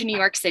moved to New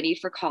York City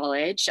for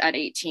college at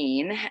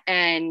 18,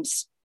 and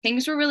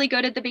things were really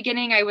good at the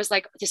beginning. I was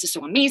like, this is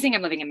so amazing.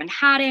 I'm living in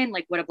Manhattan.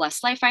 Like, what a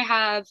blessed life I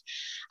have.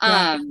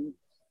 Yeah.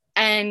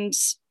 And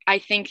I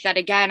think that,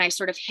 again, I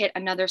sort of hit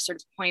another sort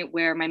of point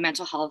where my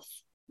mental health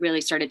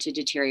really started to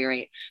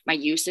deteriorate. My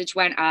usage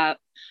went up.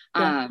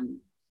 Yeah.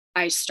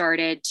 I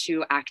started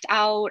to act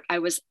out. I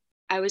was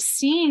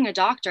seeing a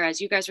doctor,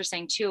 as you guys were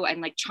saying too, and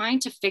like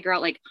trying to figure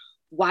out like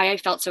why I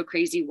felt so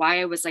crazy,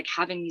 why I was like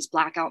having these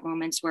blackout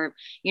moments where,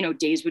 you know,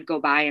 days would go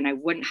by and I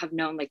wouldn't have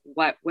known like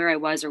where I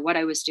was or what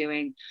I was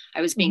doing.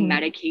 I was being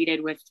medicated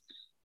with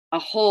a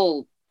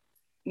whole,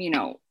 you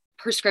know,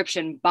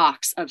 prescription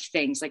box of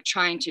things, like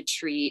trying to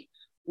treat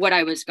what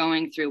I was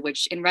going through,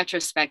 which in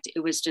retrospect,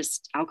 it was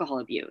just alcohol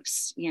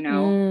abuse, you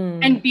know,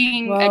 and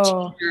being a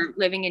Whoa. teacher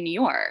living in New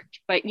York.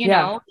 But, you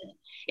Yeah. know,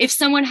 if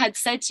someone had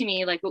said to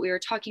me, like what we were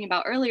talking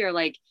about earlier,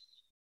 like,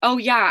 oh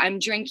yeah, I'm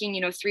drinking,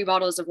 you know, 3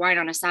 bottles of wine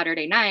on a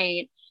Saturday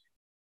night,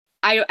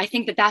 I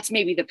think that that's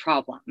maybe the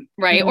problem,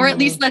 right? Or at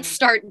least let's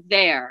start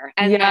there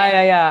and then, you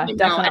know, and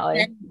Definitely.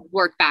 then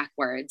work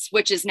backwards,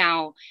 which is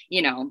now,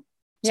 you know,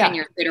 10 Yeah.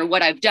 years later,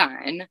 what I've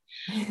done.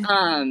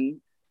 Um,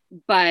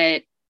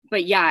 but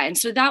yeah, and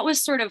so that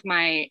was sort of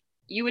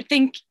you would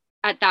think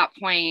at that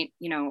point,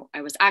 you know,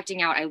 I was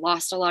acting out. I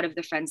lost a lot of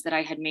the friends that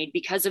I had made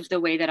because of the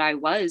way that I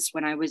was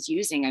when I was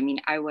using. I mean,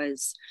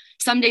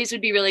 some days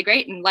would be really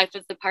great and life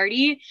was the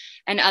party,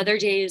 and other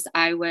days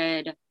I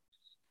would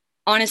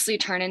honestly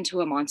turn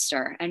into a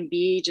monster and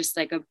be just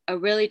like a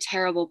really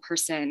terrible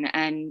person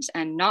and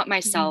not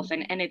myself.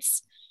 And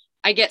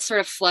I get sort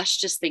of flushed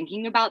just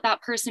thinking about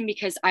that person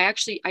because I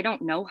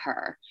don't know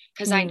her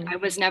because I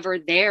was never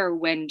there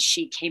when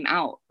she came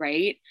out.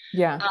 Right.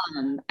 Yeah.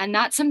 And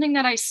that's something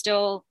that I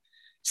still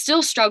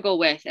struggle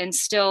with and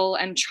still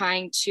am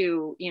trying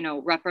to, you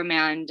know,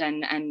 reprimand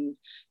and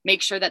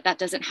make sure that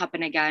doesn't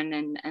happen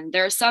again. And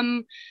there are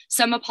some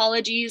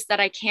apologies that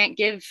I can't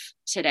give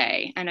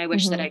today. And I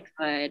wish that I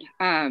could.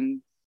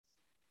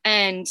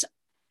 And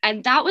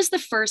that was the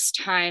first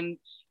time,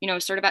 you know,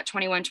 sort of at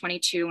 21,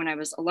 22, when I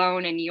was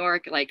alone in New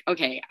York, like,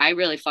 okay, I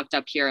really fucked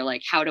up here.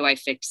 Like, how do I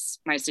fix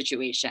my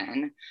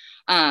situation?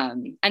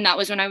 And that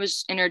was when I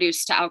was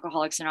introduced to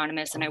Alcoholics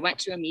Anonymous, and I went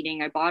to a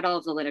meeting. I bought all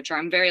of the literature.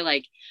 I'm very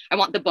like, I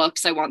want the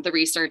books. I want the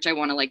research. I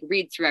want to like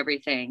read through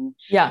everything.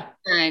 Yeah.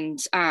 And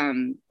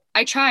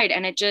I tried,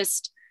 and it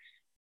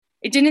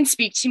didn't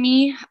speak to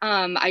me.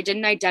 I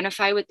didn't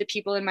identify with the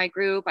people in my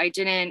group.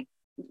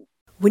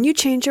 When you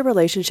change your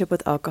relationship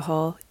with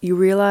alcohol, you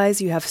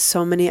realize you have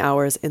so many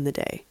hours in the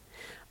day.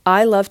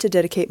 I love to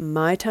dedicate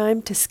my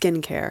time to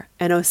skincare,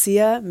 and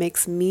Osea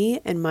makes me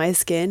and my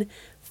skin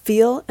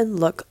feel and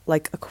look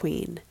like a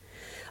queen.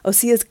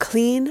 Osea's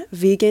clean,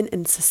 vegan,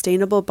 and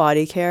sustainable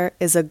body care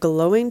is a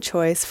glowing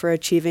choice for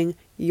achieving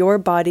your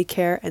body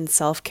care and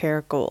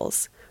self-care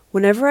goals.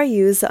 Whenever I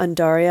use the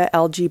Undaria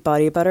algae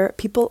body butter,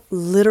 people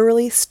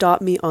literally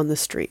stop me on the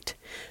street.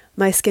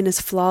 My skin is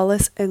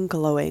flawless and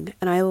glowing,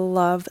 and I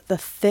love the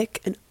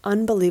thick and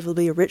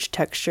unbelievably rich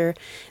texture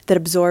that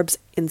absorbs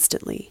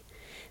instantly.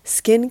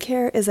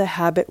 Skincare is a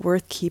habit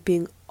worth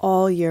keeping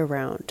all year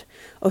round.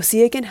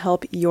 Osea can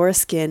help your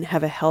skin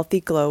have a healthy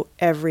glow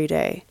every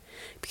day.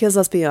 Because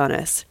let's be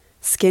honest,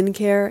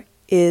 skincare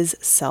is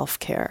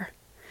self-care.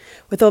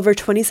 With over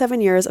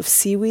 27 years of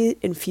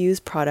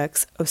seaweed-infused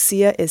products,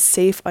 Osea is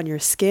safe on your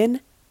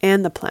skin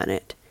and the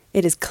planet.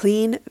 It is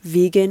clean,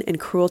 vegan, and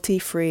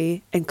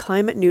cruelty-free, and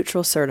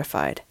climate-neutral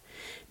certified.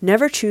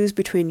 Never choose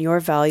between your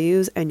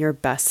values and your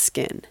best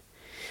skin.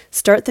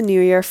 Start the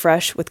new year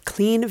fresh with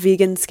clean,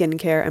 vegan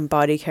skincare and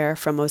body care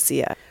from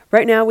Osea.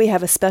 Right now, we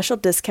have a special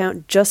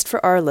discount just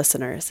for our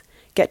listeners.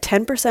 Get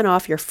 10%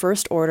 off your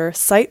first order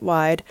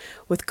site-wide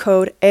with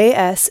code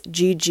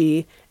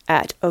ASGG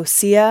at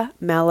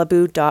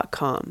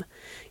oseamalibu.com.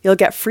 You'll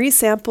get free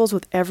samples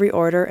with every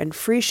order and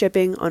free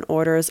shipping on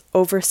orders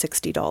over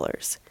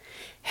 $60.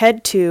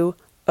 Head to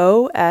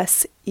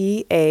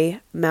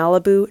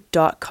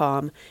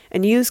oseamalibu.com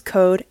and use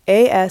code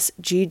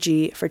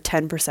ASGG for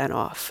 10%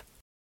 off.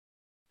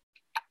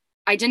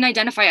 I didn't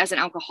identify as an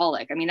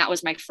alcoholic. I mean, that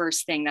was my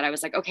first thing that I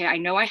was like, okay, I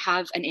know I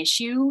have an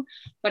issue,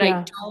 but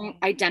I don't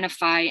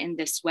identify in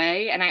this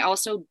way. And I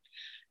also,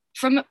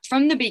 from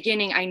the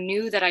beginning, I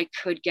knew that I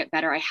could get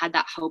better. I had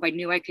that hope. I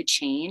knew I could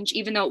change,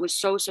 even though it was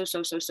so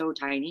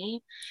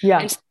tiny. Yeah.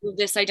 And so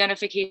this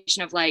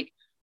identification of like,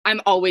 I'm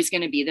always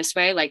going to be this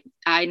way. Like,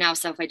 I now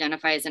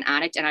self-identify as an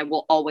addict and I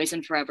will always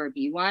and forever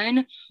be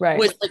one,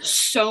 was like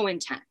so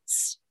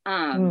intense.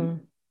 And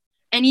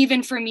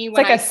even for me, It's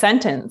like a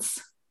sentence.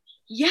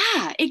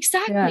 Yeah,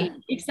 exactly.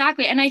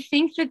 Exactly. And I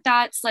think that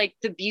that's like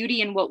the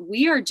beauty in what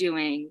we are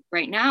doing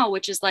right now,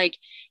 which is like,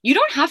 you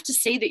don't have to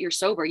say that you're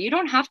sober. You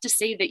don't have to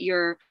say that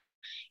you're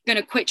going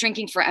to quit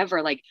drinking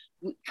forever. Like,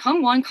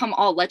 come one, come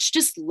all. Let's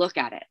just look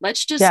at it.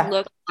 Let's just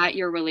look at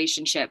your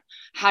relationship.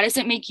 How does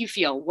it make you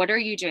feel? What are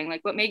you doing?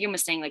 Like what Megan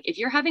was saying, like if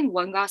you're having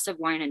one glass of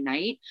wine a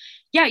night,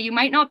 yeah, you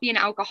might not be an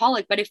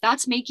alcoholic, but if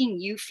that's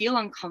making you feel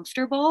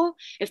uncomfortable,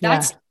 if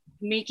that's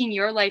making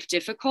your life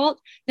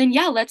difficult, then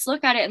yeah, let's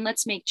look at it and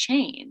let's make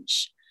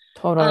change.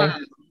 Totally.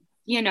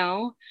 You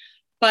know,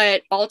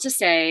 but all to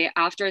say,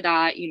 after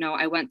that, you know,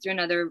 I went through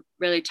another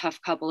really tough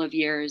couple of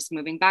years,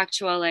 moving back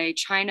to LA,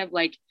 trying to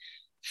like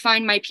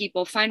find my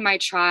people, find my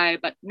tribe,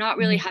 but not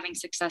really having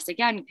success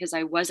again because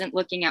I wasn't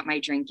looking at my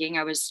drinking.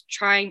 I was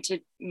trying to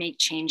make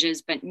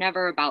changes, but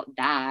never about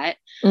that.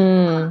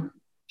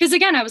 Because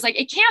again, I was like,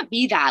 it can't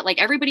be that. Like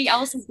everybody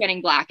else is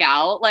getting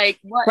blackout. Like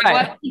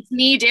what makes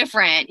me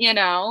different, you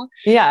know?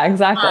 Yeah,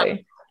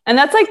 exactly. And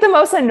that's like the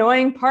most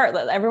annoying part,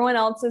 that everyone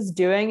else is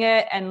doing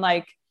it and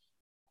like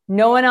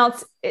no one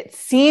else, it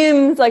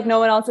seems like no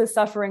one else is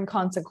suffering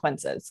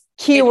consequences.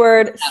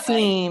 Keyword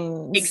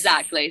seems.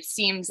 Exactly.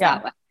 Seems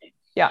that way.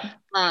 Yeah.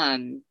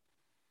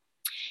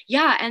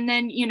 Yeah. And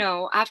then, you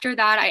know, after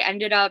that, I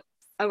ended up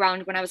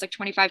around when I was like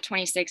 25,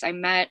 26, I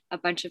met a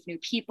bunch of new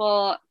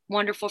people,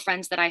 wonderful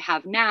friends that I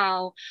have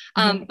now,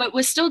 but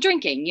was still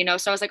drinking, you know?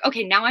 So I was like,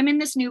 okay, now I'm in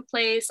this new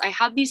place. I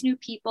have these new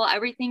people.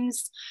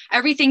 Everything's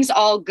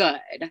all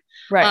good.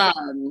 Right.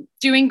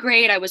 Doing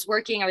great. I was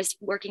working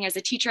as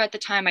a teacher at the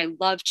time. I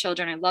love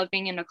children. I love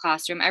being in the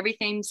classroom.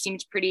 Everything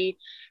seemed pretty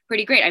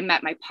great. I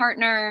met my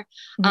partner.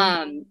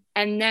 And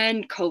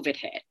then COVID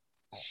hit.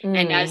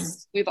 And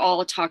as we've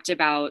all talked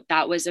about,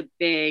 that was a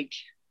big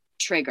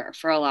trigger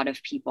for a lot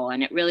of people.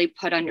 And it really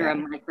put under a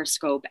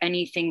microscope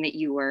anything that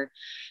you were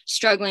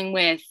struggling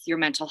with, your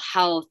mental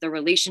health, the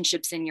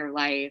relationships in your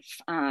life,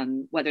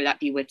 whether that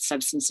be with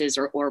substances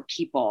or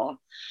people.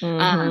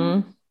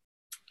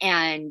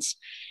 And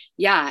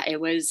yeah, it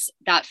was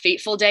that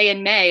fateful day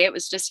in May. It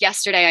was just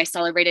yesterday. I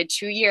celebrated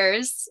 2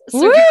 years.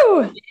 So,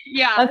 woo!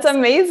 Yeah. That's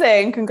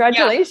amazing.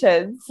 Congratulations.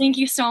 Yeah. Thank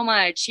you so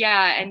much.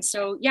 Yeah. And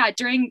so, yeah,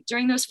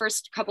 during those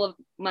first couple of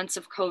months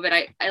of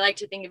COVID, I like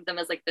to think of them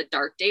as like the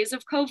dark days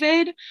of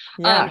COVID.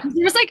 There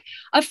was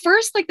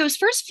like those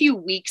first few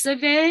weeks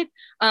of it,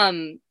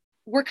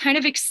 were kind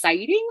of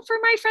exciting for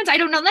my friends. I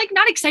don't know, like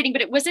not exciting,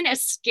 but it wasn't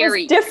as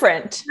scary. It's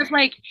different. It's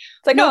like,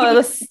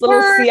 this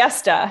little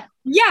siesta.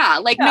 Yeah.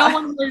 Like no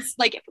one was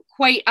like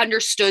quite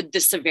understood the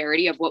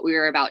severity of what we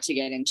were about to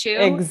get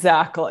into.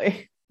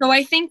 Exactly. So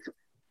I think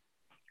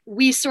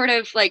we sort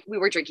of like, we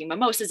were drinking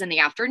mimosas in the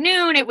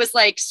afternoon. It was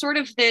like sort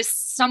of this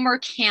summer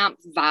camp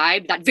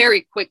vibe that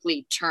very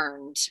quickly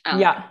turned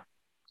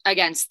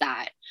against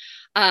that.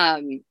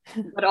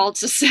 But all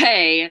to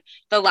say,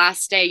 the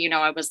last day, you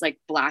know, I was like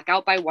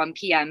blackout by 1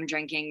 p.m.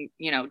 drinking,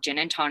 you know, gin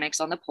and tonics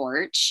on the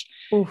porch.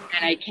 And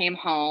I came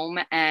home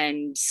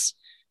and,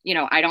 you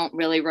know, I don't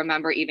really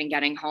remember even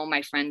getting home.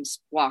 My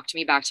friends walked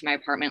me back to my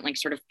apartment, like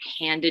sort of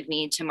handed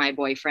me to my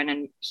boyfriend.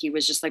 And he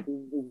was just like,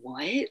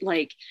 what?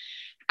 Like,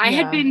 I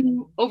had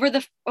been over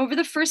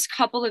the first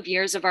couple of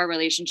years of our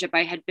relationship,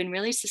 I had been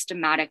really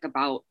systematic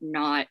about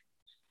not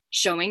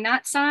showing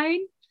that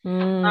side.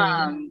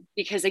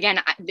 Because again,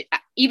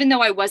 even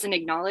though I wasn't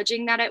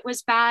acknowledging that it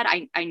was bad,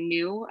 I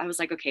knew, I was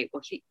like, okay,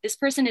 well, this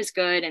person is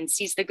good and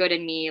sees the good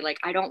in me. Like,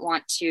 I don't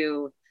want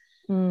to,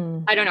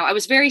 I don't know. I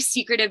was very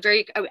secretive,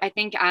 I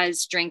think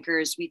as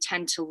drinkers, we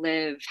tend to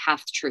live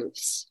half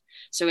truths.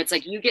 So it's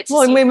like, you get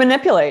to we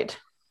manipulate.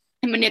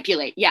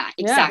 Yeah,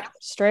 exactly.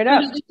 Yeah, straight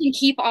up. We can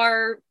keep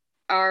our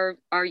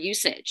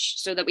usage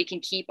so that we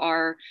can keep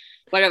our,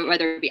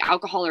 whether it be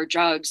alcohol or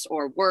drugs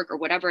or work or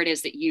whatever it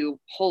is that you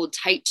hold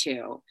tight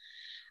to.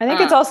 I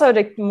think it's also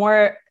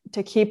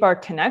to keep our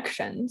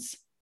connections.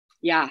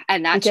 Yeah.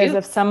 And that because too.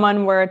 If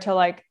someone were to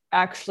like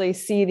actually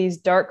see these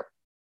dark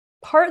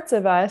parts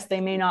of us,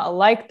 they may not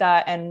like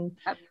that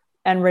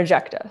and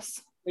reject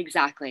us.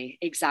 Exactly.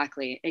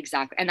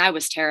 And I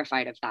was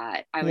terrified of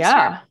that.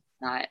 Terrified of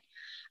that.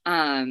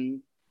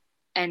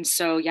 And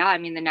so, yeah, I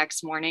mean, the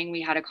next morning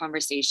we had a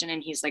conversation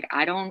and he's like,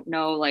 I don't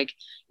know, like,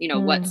 you know,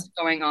 what's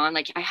going on.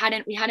 Like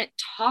we hadn't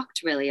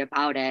talked really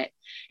about it.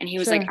 And he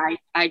was like,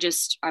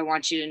 I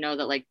want you to know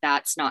that like,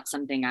 that's not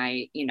something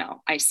I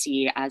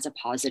see as a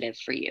positive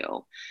for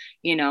you.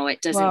 You know,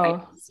 it doesn't,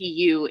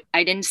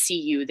 I didn't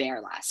see you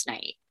there last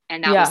night.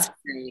 And that was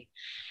scary.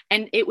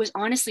 And it was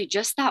honestly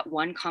just that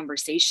one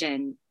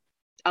conversation,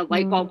 a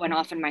light bulb went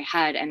off in my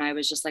head and I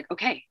was just like,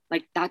 okay,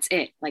 like that's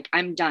it. Like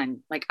I'm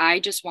done. Like I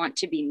just want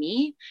to be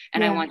me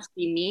and I want to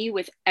be me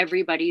with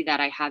everybody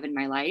that I have in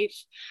my life.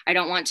 I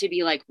don't want to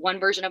be like one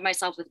version of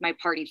myself with my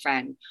party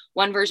friend,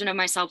 one version of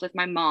myself with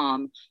my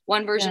mom,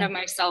 one version of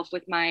myself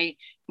with my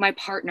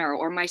partner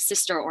or my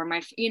sister or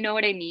you know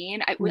what I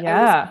mean? I was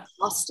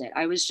exhausted.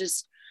 I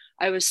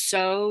was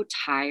so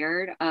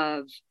tired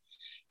of,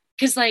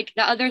 because like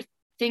the other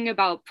thing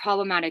about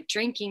problematic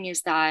drinking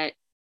is that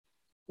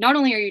not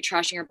only are you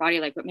trashing your body,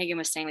 like what Megan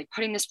was saying, like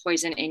putting this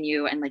poison in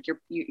you and like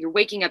you're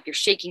waking up, you're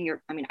shaking,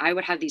 I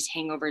would have these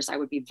hangovers. I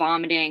would be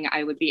vomiting.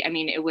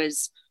 It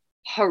was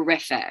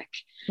horrific.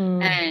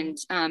 And,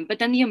 but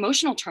then the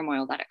emotional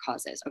turmoil that it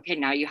causes. Okay.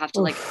 Now you have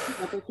to like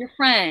keep up with your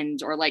friend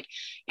or like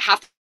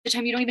half the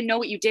time you don't even know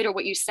what you did or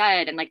what you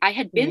said. And like, I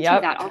had been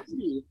through that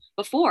already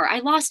before. I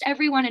lost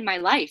everyone in my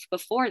life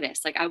before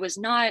this. Like I was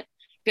not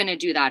going to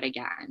do that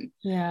again.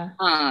 Yeah.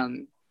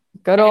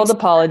 Good old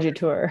apology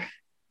tour.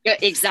 Yeah,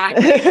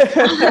 exactly.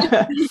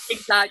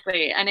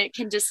 Exactly. And it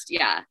can just,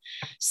 yeah.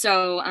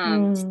 So,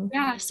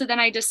 yeah. So then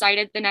I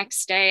decided the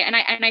next day, and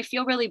I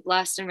feel really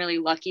blessed and really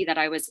lucky that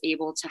I was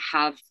able to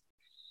have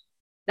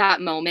that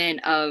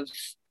moment of,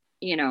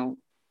 you know,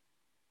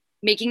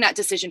 making that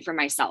decision for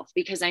myself,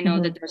 because I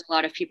know that there's a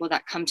lot of people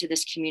that come to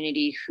this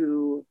community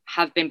who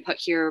have been put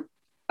here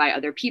by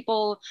other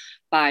people,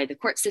 by the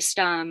court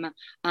system,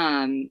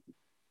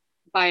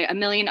 by a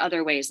million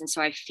other ways. And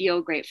so I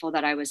feel grateful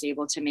that I was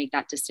able to make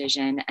that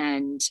decision.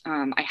 And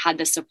I had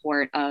the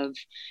support of,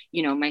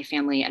 you know, my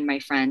family and my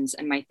friends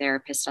and my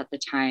therapist at the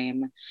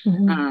time.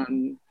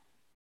 And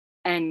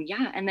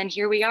yeah, and then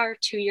here we are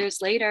 2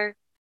 years later.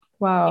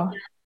 Wow.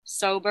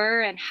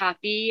 Sober and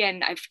happy.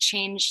 And I've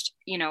changed,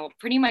 you know,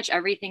 pretty much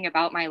everything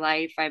about my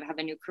life. I have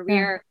a new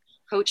career,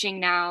 coaching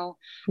now.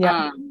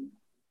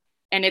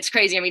 And it's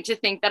crazy. I mean, to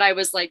think that I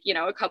was like, you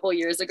know, a couple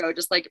years ago,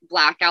 just like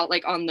blackout,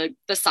 like on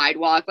the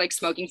sidewalk, like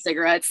smoking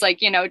cigarettes,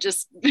 like, you know,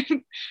 just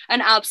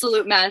an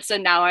absolute mess.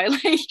 And now I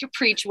like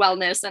preach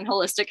wellness and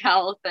holistic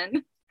health.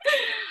 And,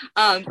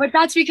 but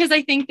that's because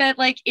I think that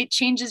like, it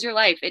changes your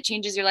life. It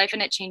changes your life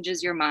and it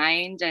changes your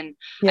mind. And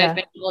I've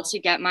been able to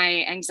get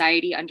my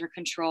anxiety under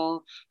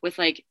control with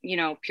like, you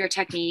know, pure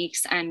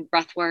techniques and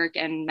breath work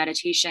and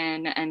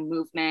meditation and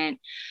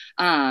movement.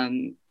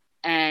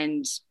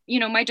 And, you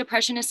know, my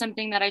depression is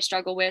something that I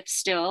struggle with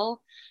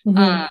still.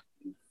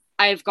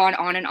 I've gone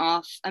on and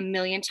off a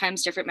million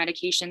times different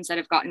medications that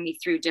have gotten me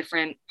through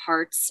different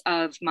parts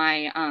of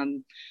my,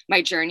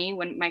 my journey.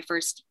 When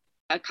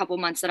a couple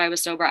months that I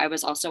was sober, I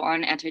was also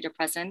on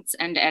antidepressants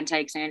and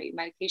anti-anxiety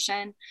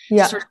medication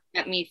to sort of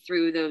get me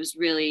through those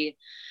really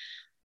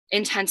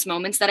intense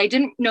moments that I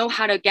didn't know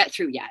how to get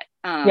through yet.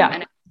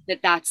 And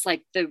that's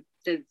like the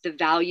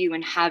value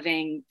in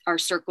having our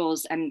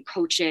circles and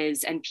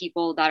coaches and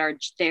people that are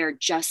there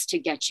just to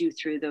get you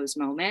through those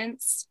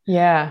moments.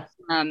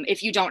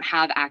 If you don't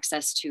have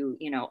access to,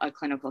 you know, a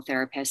clinical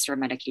therapist or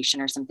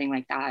medication or something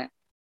like that.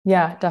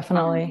 Yeah,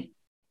 definitely.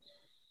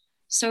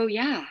 So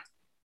yeah.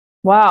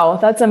 Wow.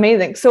 That's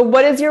amazing. So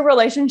what is your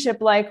relationship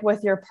like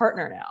with your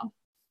partner now?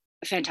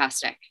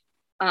 Fantastic.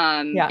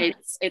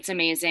 It's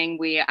amazing.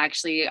 We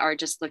actually are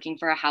just looking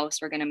for a house.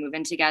 We're going to move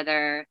in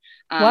together.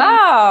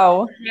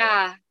 Wow.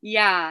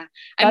 Yeah.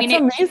 I mean,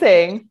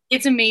 amazing.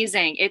 It's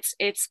amazing.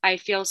 I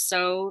feel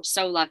so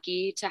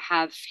lucky to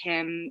have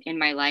him in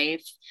my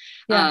life.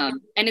 And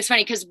it's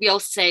funny because we'll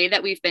say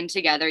that we've been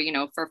together, you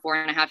know, for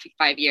 4.5,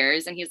 5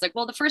 years. And he's like,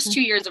 well, the first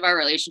 2 years of our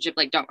relationship,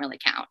 like, don't really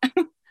count.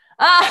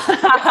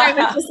 I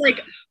was just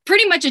like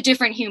pretty much a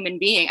different human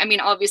being. I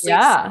mean, obviously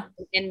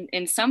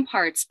in some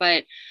parts,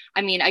 but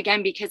I mean,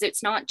 again, because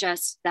it's not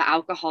just the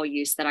alcohol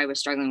use that I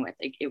was struggling with.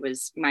 It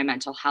was my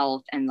mental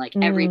health and like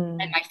and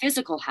my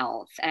physical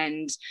health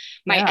and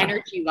my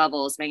energy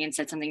levels. Megan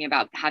said something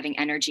about having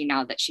energy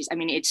now that I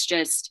mean, it's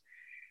just,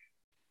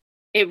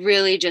 it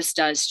really just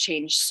does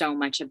change so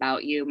much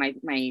about you.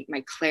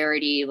 My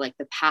clarity, like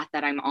the path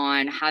that I'm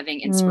on, having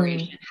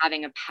inspiration,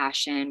 having a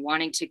passion,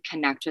 wanting to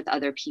connect with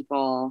other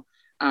people.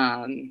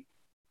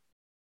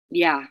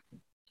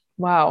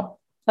 Wow.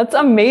 That's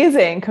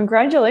amazing.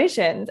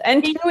 Congratulations.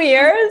 And 2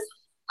 years.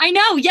 I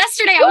know.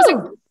 Yesterday I was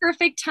a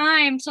perfect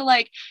time to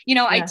like, you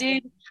know,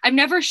 I've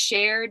never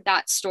shared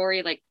that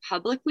story like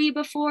publicly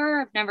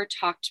before. I've never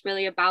talked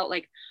really about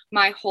like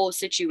my whole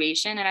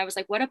situation. And I was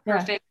like, what a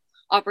perfect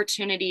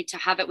opportunity to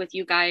have it with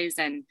you guys.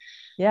 And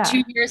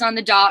 2 years on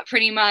the dot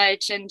pretty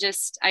much. And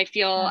just, I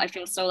feel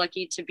so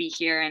lucky to be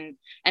here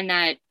and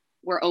that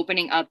we're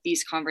opening up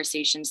these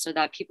conversations so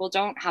that people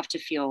don't have to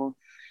feel,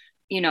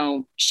 you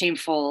know,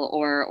 shameful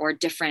or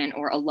different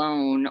or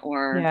alone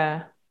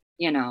or,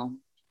 you know.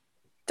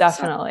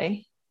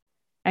 Definitely.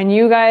 And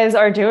you guys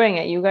are doing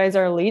it. You guys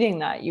are leading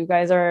that. You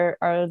guys are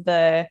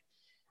the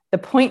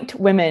point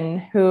women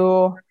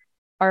who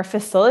are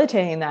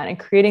facilitating that and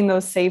creating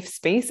those safe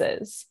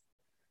spaces.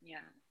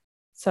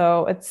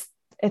 So it's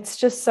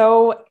just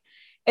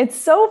it's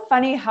so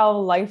funny how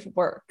life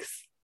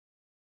works,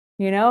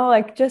 you know,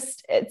 like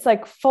just, it's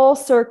like full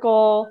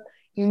circle.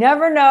 You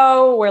never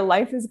know where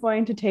life is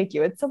going to take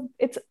you.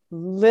 It's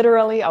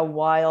literally a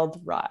wild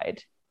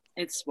ride.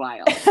 It's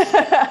wild.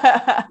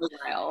 It's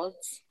wild.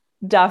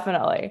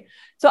 Definitely.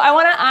 So I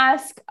want to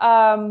ask,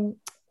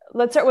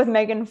 let's start with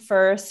Megan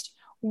first.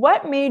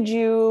 What made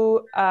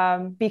you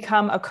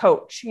become a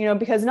coach? You know,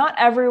 because not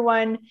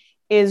everyone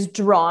is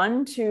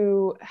drawn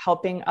to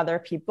helping other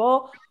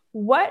people.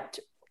 What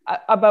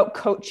about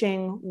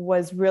coaching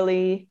was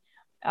really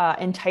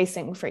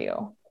enticing for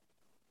you?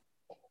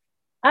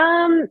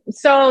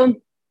 So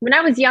when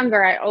I was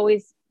younger,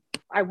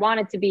 I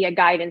wanted to be a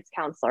guidance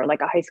counselor,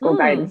 like a high school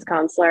guidance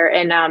counselor.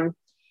 And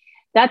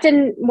that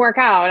didn't work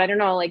out. I don't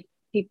know, like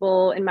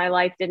people in my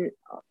life didn't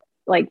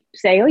like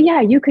say, oh yeah,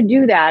 you could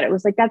do that. It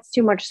was like, that's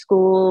too much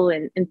school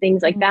and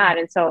things like that.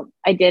 And so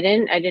I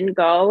didn't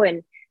go.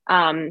 And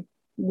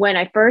when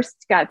I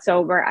first got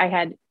sober,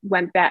 I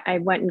went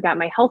and got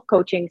my health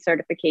coaching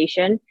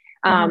certification,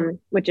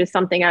 which is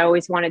something I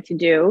always wanted to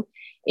do.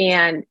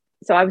 And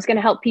so I was going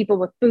to help people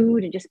with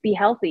food and just be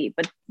healthy.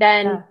 But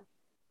then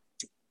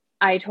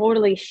I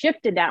totally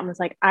shifted that and was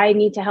like, I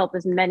need to help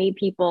as many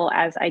people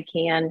as I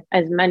can,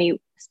 as many,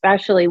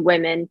 especially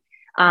women,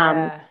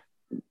 to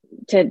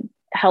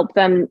help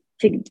them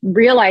to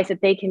realize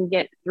that they can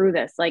get through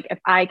this. Like if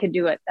I could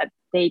do it, that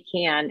they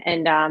can.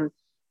 And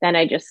then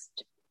I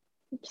just,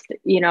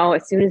 you know,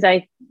 as soon as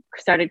I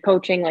started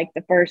coaching, like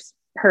the first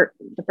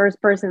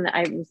person that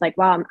I was like,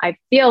 wow, I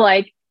feel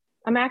like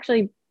I'm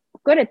actually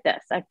good at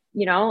this. I,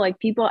 you know, like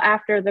people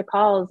after the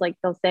calls, like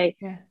they'll say,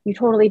 you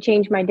totally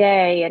changed my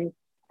day. And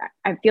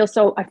I feel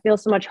so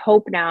much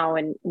hope now.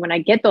 And when I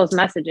get those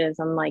messages,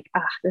 I'm like,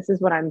 this is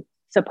what I'm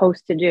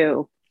supposed to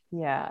do.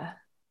 Yeah,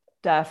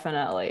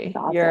 definitely.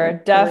 Awesome. You're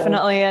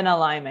definitely in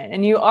alignment,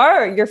 and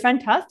you're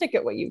fantastic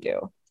at what you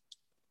do.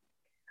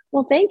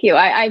 Well, thank you.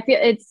 I feel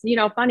it's, you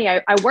know, funny.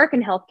 I work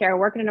in healthcare. I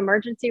work in an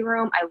emergency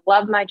room. I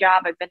love my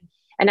job. I've been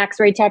an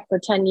X-ray tech for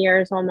 10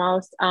 years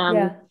almost.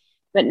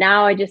 But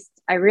now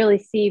I really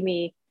see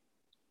me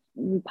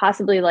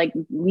possibly like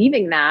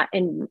leaving that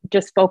and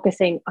just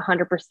focusing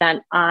 100%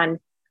 on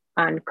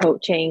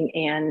coaching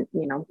and,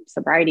 you know,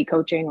 sobriety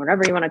coaching,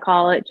 whatever you want to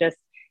call it,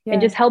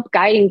 and just help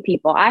guiding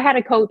people. I had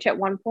a coach at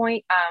one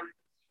point.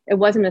 It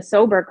wasn't a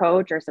sober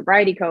coach or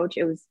sobriety coach.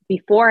 It was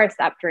before I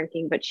stopped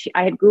drinking, but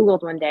I had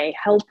Googled one day,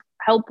 help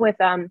with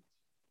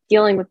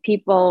dealing with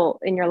people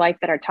in your life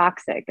that are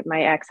toxic.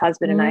 My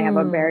ex-husband and I have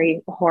a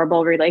very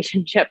horrible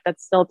relationship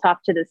that's still tough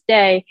to this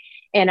day.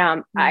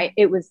 And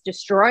it was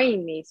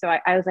destroying me. So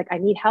I was like, I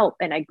need help.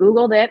 And I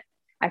Googled it.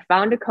 I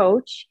found a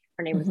coach.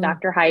 Her name was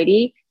Dr.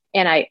 Heidi.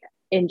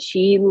 And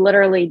she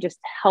literally just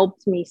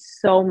helped me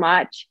so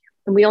much.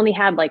 And we only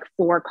had like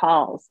 4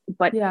 calls,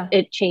 but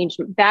it changed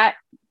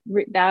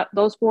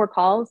those 4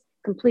 calls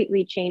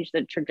completely changed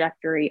the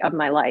trajectory of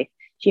my life.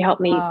 She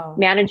helped me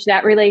manage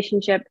that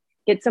relationship,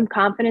 get some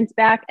confidence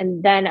back.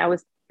 And then I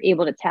was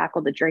able to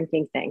tackle the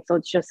drinking thing. So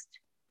it's just,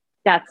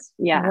 I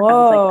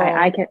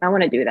was like, I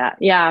want to do that.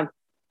 Yeah.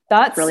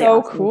 That's really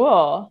so awesome.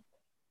 cool.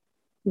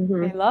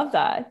 I love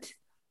that.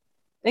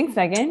 Thanks,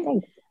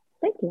 Megan.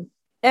 Thank you.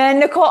 And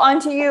Nicole,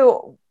 on to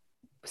you.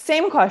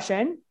 Same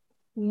question.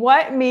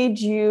 What made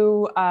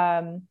you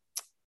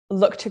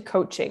look to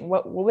coaching?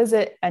 What was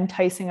it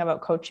enticing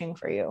about coaching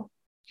for you?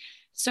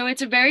 So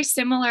it's a very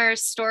similar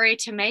story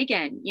to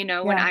Megan. You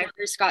know, when I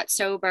first got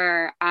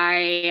sober,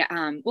 I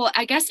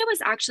guess it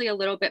was actually a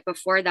little bit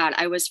before that.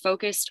 I was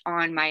focused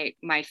on my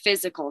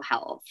physical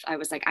health. I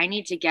was like, I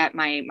need to get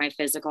my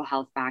physical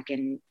health back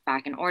in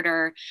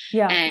order.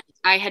 Yeah. And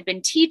I had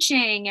been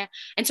teaching.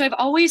 And so I've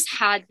always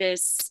had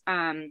this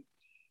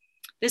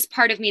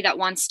part of me that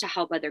wants to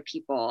help other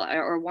people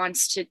or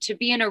wants to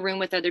be in a room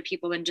with other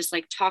people and just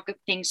like talk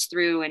things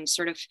through and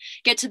sort of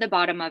get to the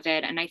bottom of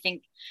it. And I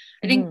think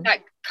that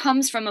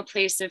comes from a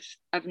place of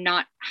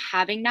not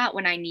having that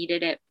when I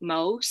needed it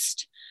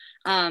most.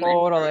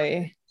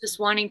 Totally. Just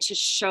wanting to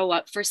show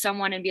up for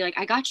someone and be like,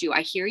 I got you.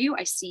 I hear you.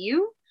 I see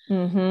you. You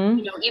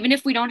know, even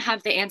if we don't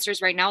have the answers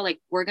right now, like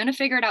we're going to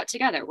figure it out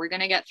together. We're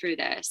going to get through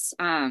this.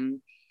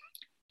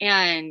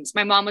 And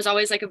my mom was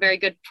always like a very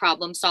good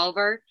problem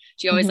solver.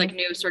 She always like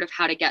knew sort of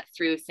how to get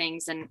through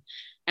things. And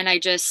I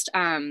just,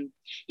 and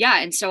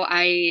so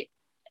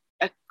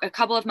a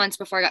couple of months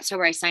before I got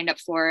sober, I signed up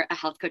for a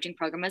health coaching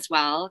program as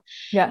well.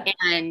 Yeah.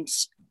 And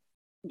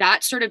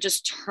that sort of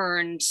just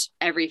turned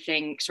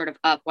everything sort of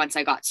up once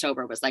I got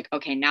sober. Was like,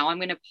 okay, now I'm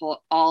going to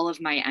pull all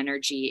of my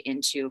energy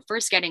into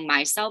first getting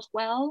myself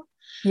well.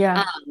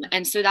 Yeah.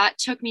 And so that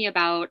took me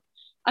about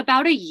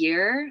a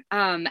year.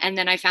 And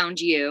then I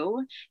found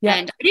you. Yeah.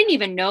 And I didn't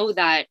even know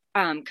that,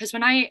 cause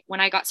when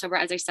I got sober,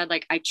 as I said,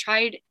 like I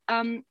tried,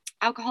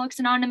 Alcoholics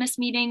Anonymous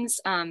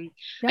meetings.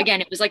 Again,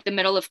 it was like the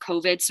middle of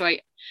COVID. So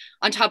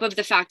on top of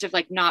the fact of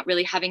like not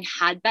really having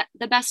had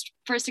the best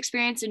first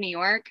experience in New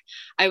York,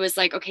 I was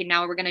like, okay,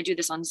 now we're going to do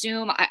this on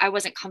Zoom. I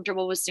wasn't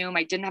comfortable with Zoom.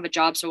 I didn't have a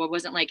job. So it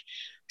wasn't like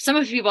some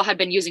of the people had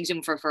been using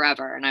Zoom for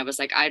forever. And I was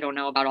like, I don't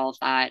know about all of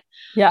that.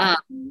 Yeah.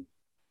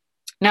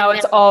 Now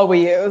it's all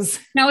we use.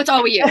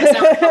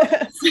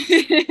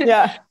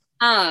 Yeah.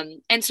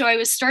 And so I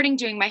was starting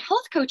doing my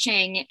health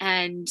coaching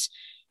and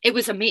it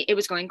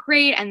was going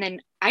great. And then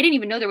I didn't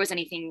even know there was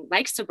anything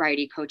like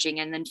sobriety coaching,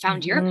 and then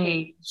found your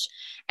page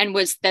and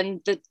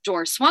then the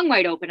door swung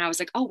wide open. I was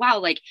like, oh, wow.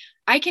 Like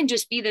I can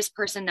just be this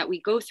person that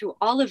we go through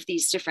all of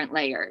these different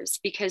layers,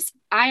 because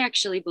I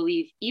actually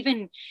believe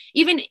even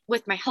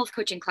with my health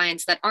coaching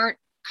clients that aren't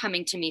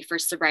coming to me for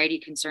sobriety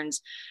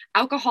concerns,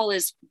 alcohol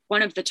is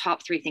one of the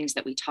top 3 things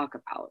that we talk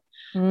about.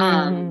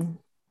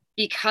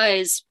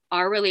 Because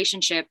our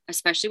relationship,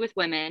 especially with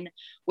women,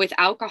 with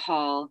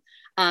alcohol,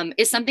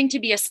 is something to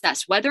be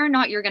assessed, whether or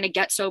not you're going to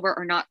get sober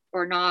or not,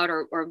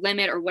 or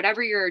limit, or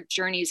whatever your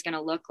journey is going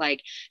to look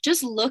like.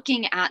 Just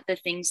looking at the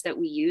things that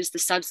we use, the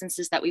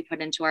substances that we put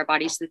into our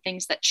bodies, the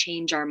things that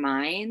change our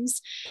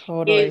minds,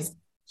 is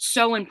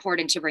so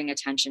important to bring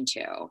attention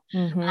to.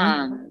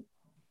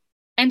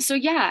 And so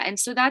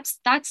that's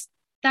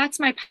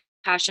my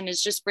passion,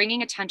 is just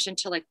bringing attention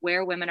to like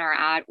where women are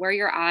at, where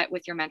you're at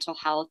with your mental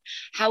health,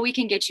 how we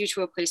can get you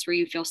to a place where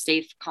you feel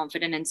safe,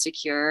 confident, and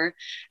secure,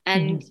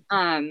 and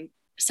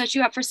set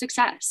you up for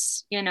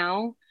success, you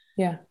know?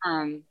 Yeah.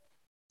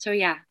 So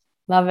yeah.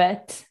 Love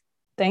it.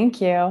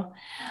 Thank you.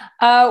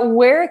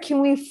 Where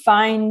can we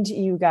find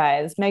you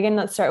guys? Megan,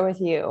 let's start with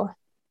you.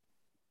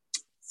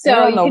 So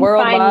we're on you the can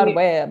World find Wide me,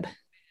 Web.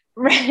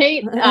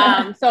 right?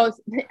 So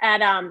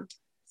at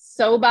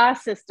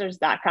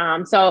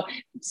sobasisters.com. So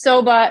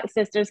Soba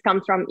Sisters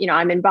comes from,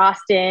 I'm in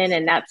Boston,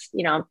 and that's,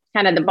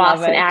 kind of the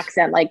Boston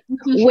accent, like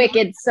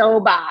wicked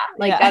soba,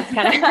 like that's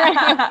kind of,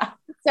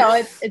 so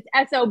it's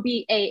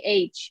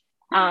SOBAH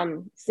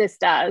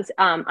sisters.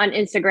 On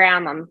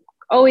Instagram, I'm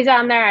always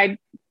on there. I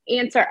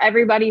answer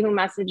everybody who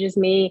messages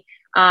me,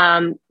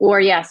 or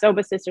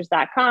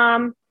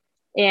sobasisters.com.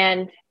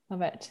 And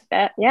love it.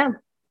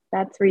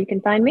 That's where you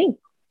can find me.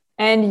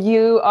 And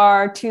you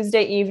are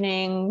Tuesday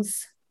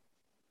evenings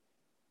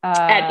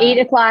at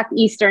 8:00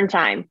 Eastern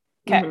time.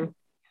 Okay. Mm-hmm.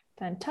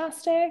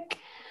 Fantastic.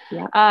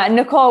 Yeah.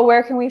 Nicole,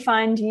 where can we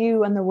find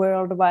you on the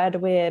World Wide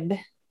Web?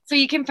 So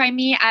you can find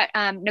me at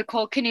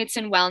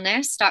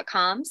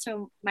NicoleKnudsenWellness.com.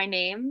 So my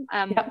name,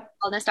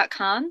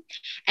 wellness.com.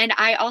 And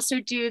I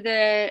also do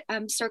the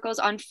circles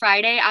on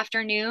Friday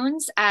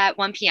afternoons at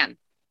 1 p.m.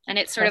 And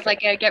it's sort of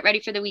like a get ready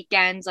for the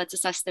weekends. Let's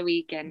assess the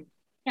week. And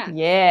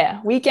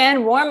yeah.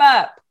 Weekend warm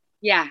up.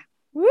 Yeah.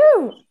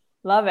 Woo.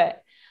 Love it.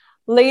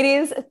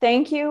 Ladies,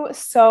 thank you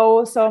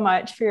so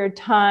much for your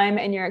time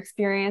and your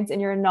experience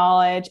and your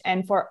knowledge,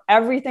 and for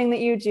everything that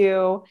you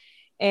do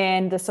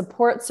in the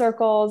support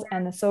circles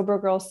and the Sober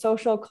Girls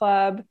Social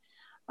Club.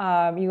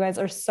 You guys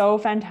are so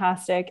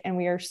fantastic, and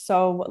we are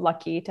so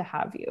lucky to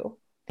have you.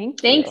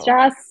 Thanks,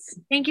 Jess.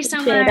 Thank you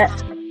so much.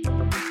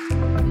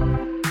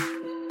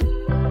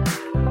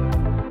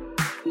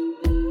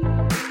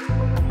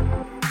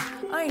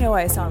 I know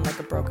I sound like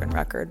a broken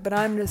record, but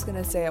I'm just going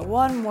to say it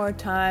one more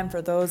time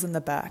for those in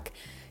the back.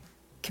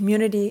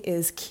 Community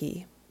is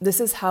key. This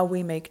is how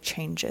we make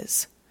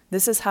changes.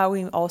 This is how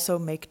we also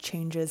make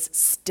changes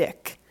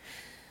stick.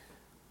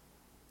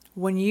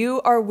 When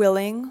you are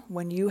willing,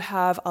 when you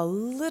have a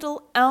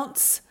little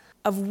ounce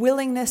of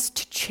willingness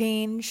to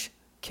change,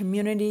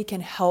 community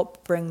can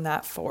help bring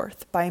that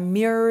forth by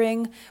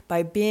mirroring,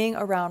 by being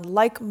around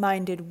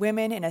like-minded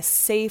women in a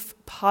safe,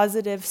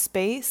 positive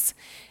space.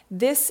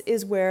 This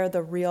is where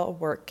the real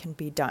work can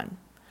be done.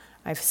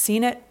 I've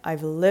seen it,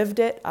 I've lived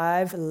it,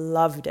 I've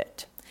loved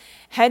it.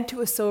 Head to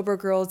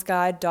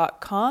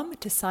asobergirlsguide.com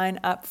to sign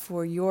up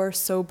for your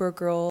Sober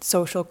Girl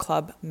Social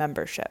Club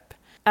membership.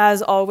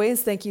 As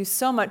always, thank you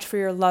so much for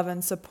your love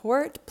and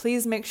support.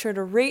 Please make sure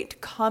to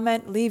rate,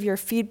 comment, leave your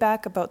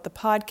feedback about the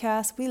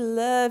podcast. We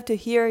love to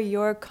hear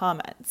your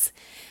comments.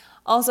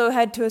 Also,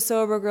 head to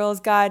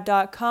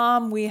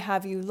asobergirlsguide.com. We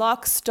have you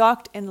locked,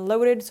 stocked, and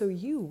loaded so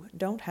you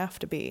don't have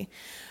to be.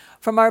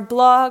 From our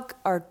blog,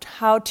 our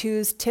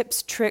how-tos,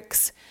 tips,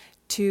 tricks,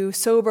 to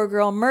Sober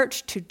Girl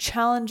merch, to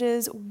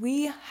challenges,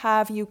 we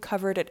have you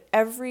covered at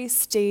every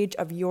stage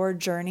of your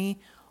journey.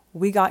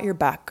 We got your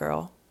back,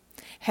 girl.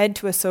 Head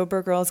to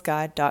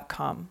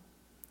asobergirlsguide.com.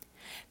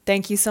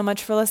 Thank you so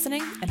much for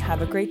listening, and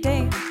have a great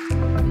day.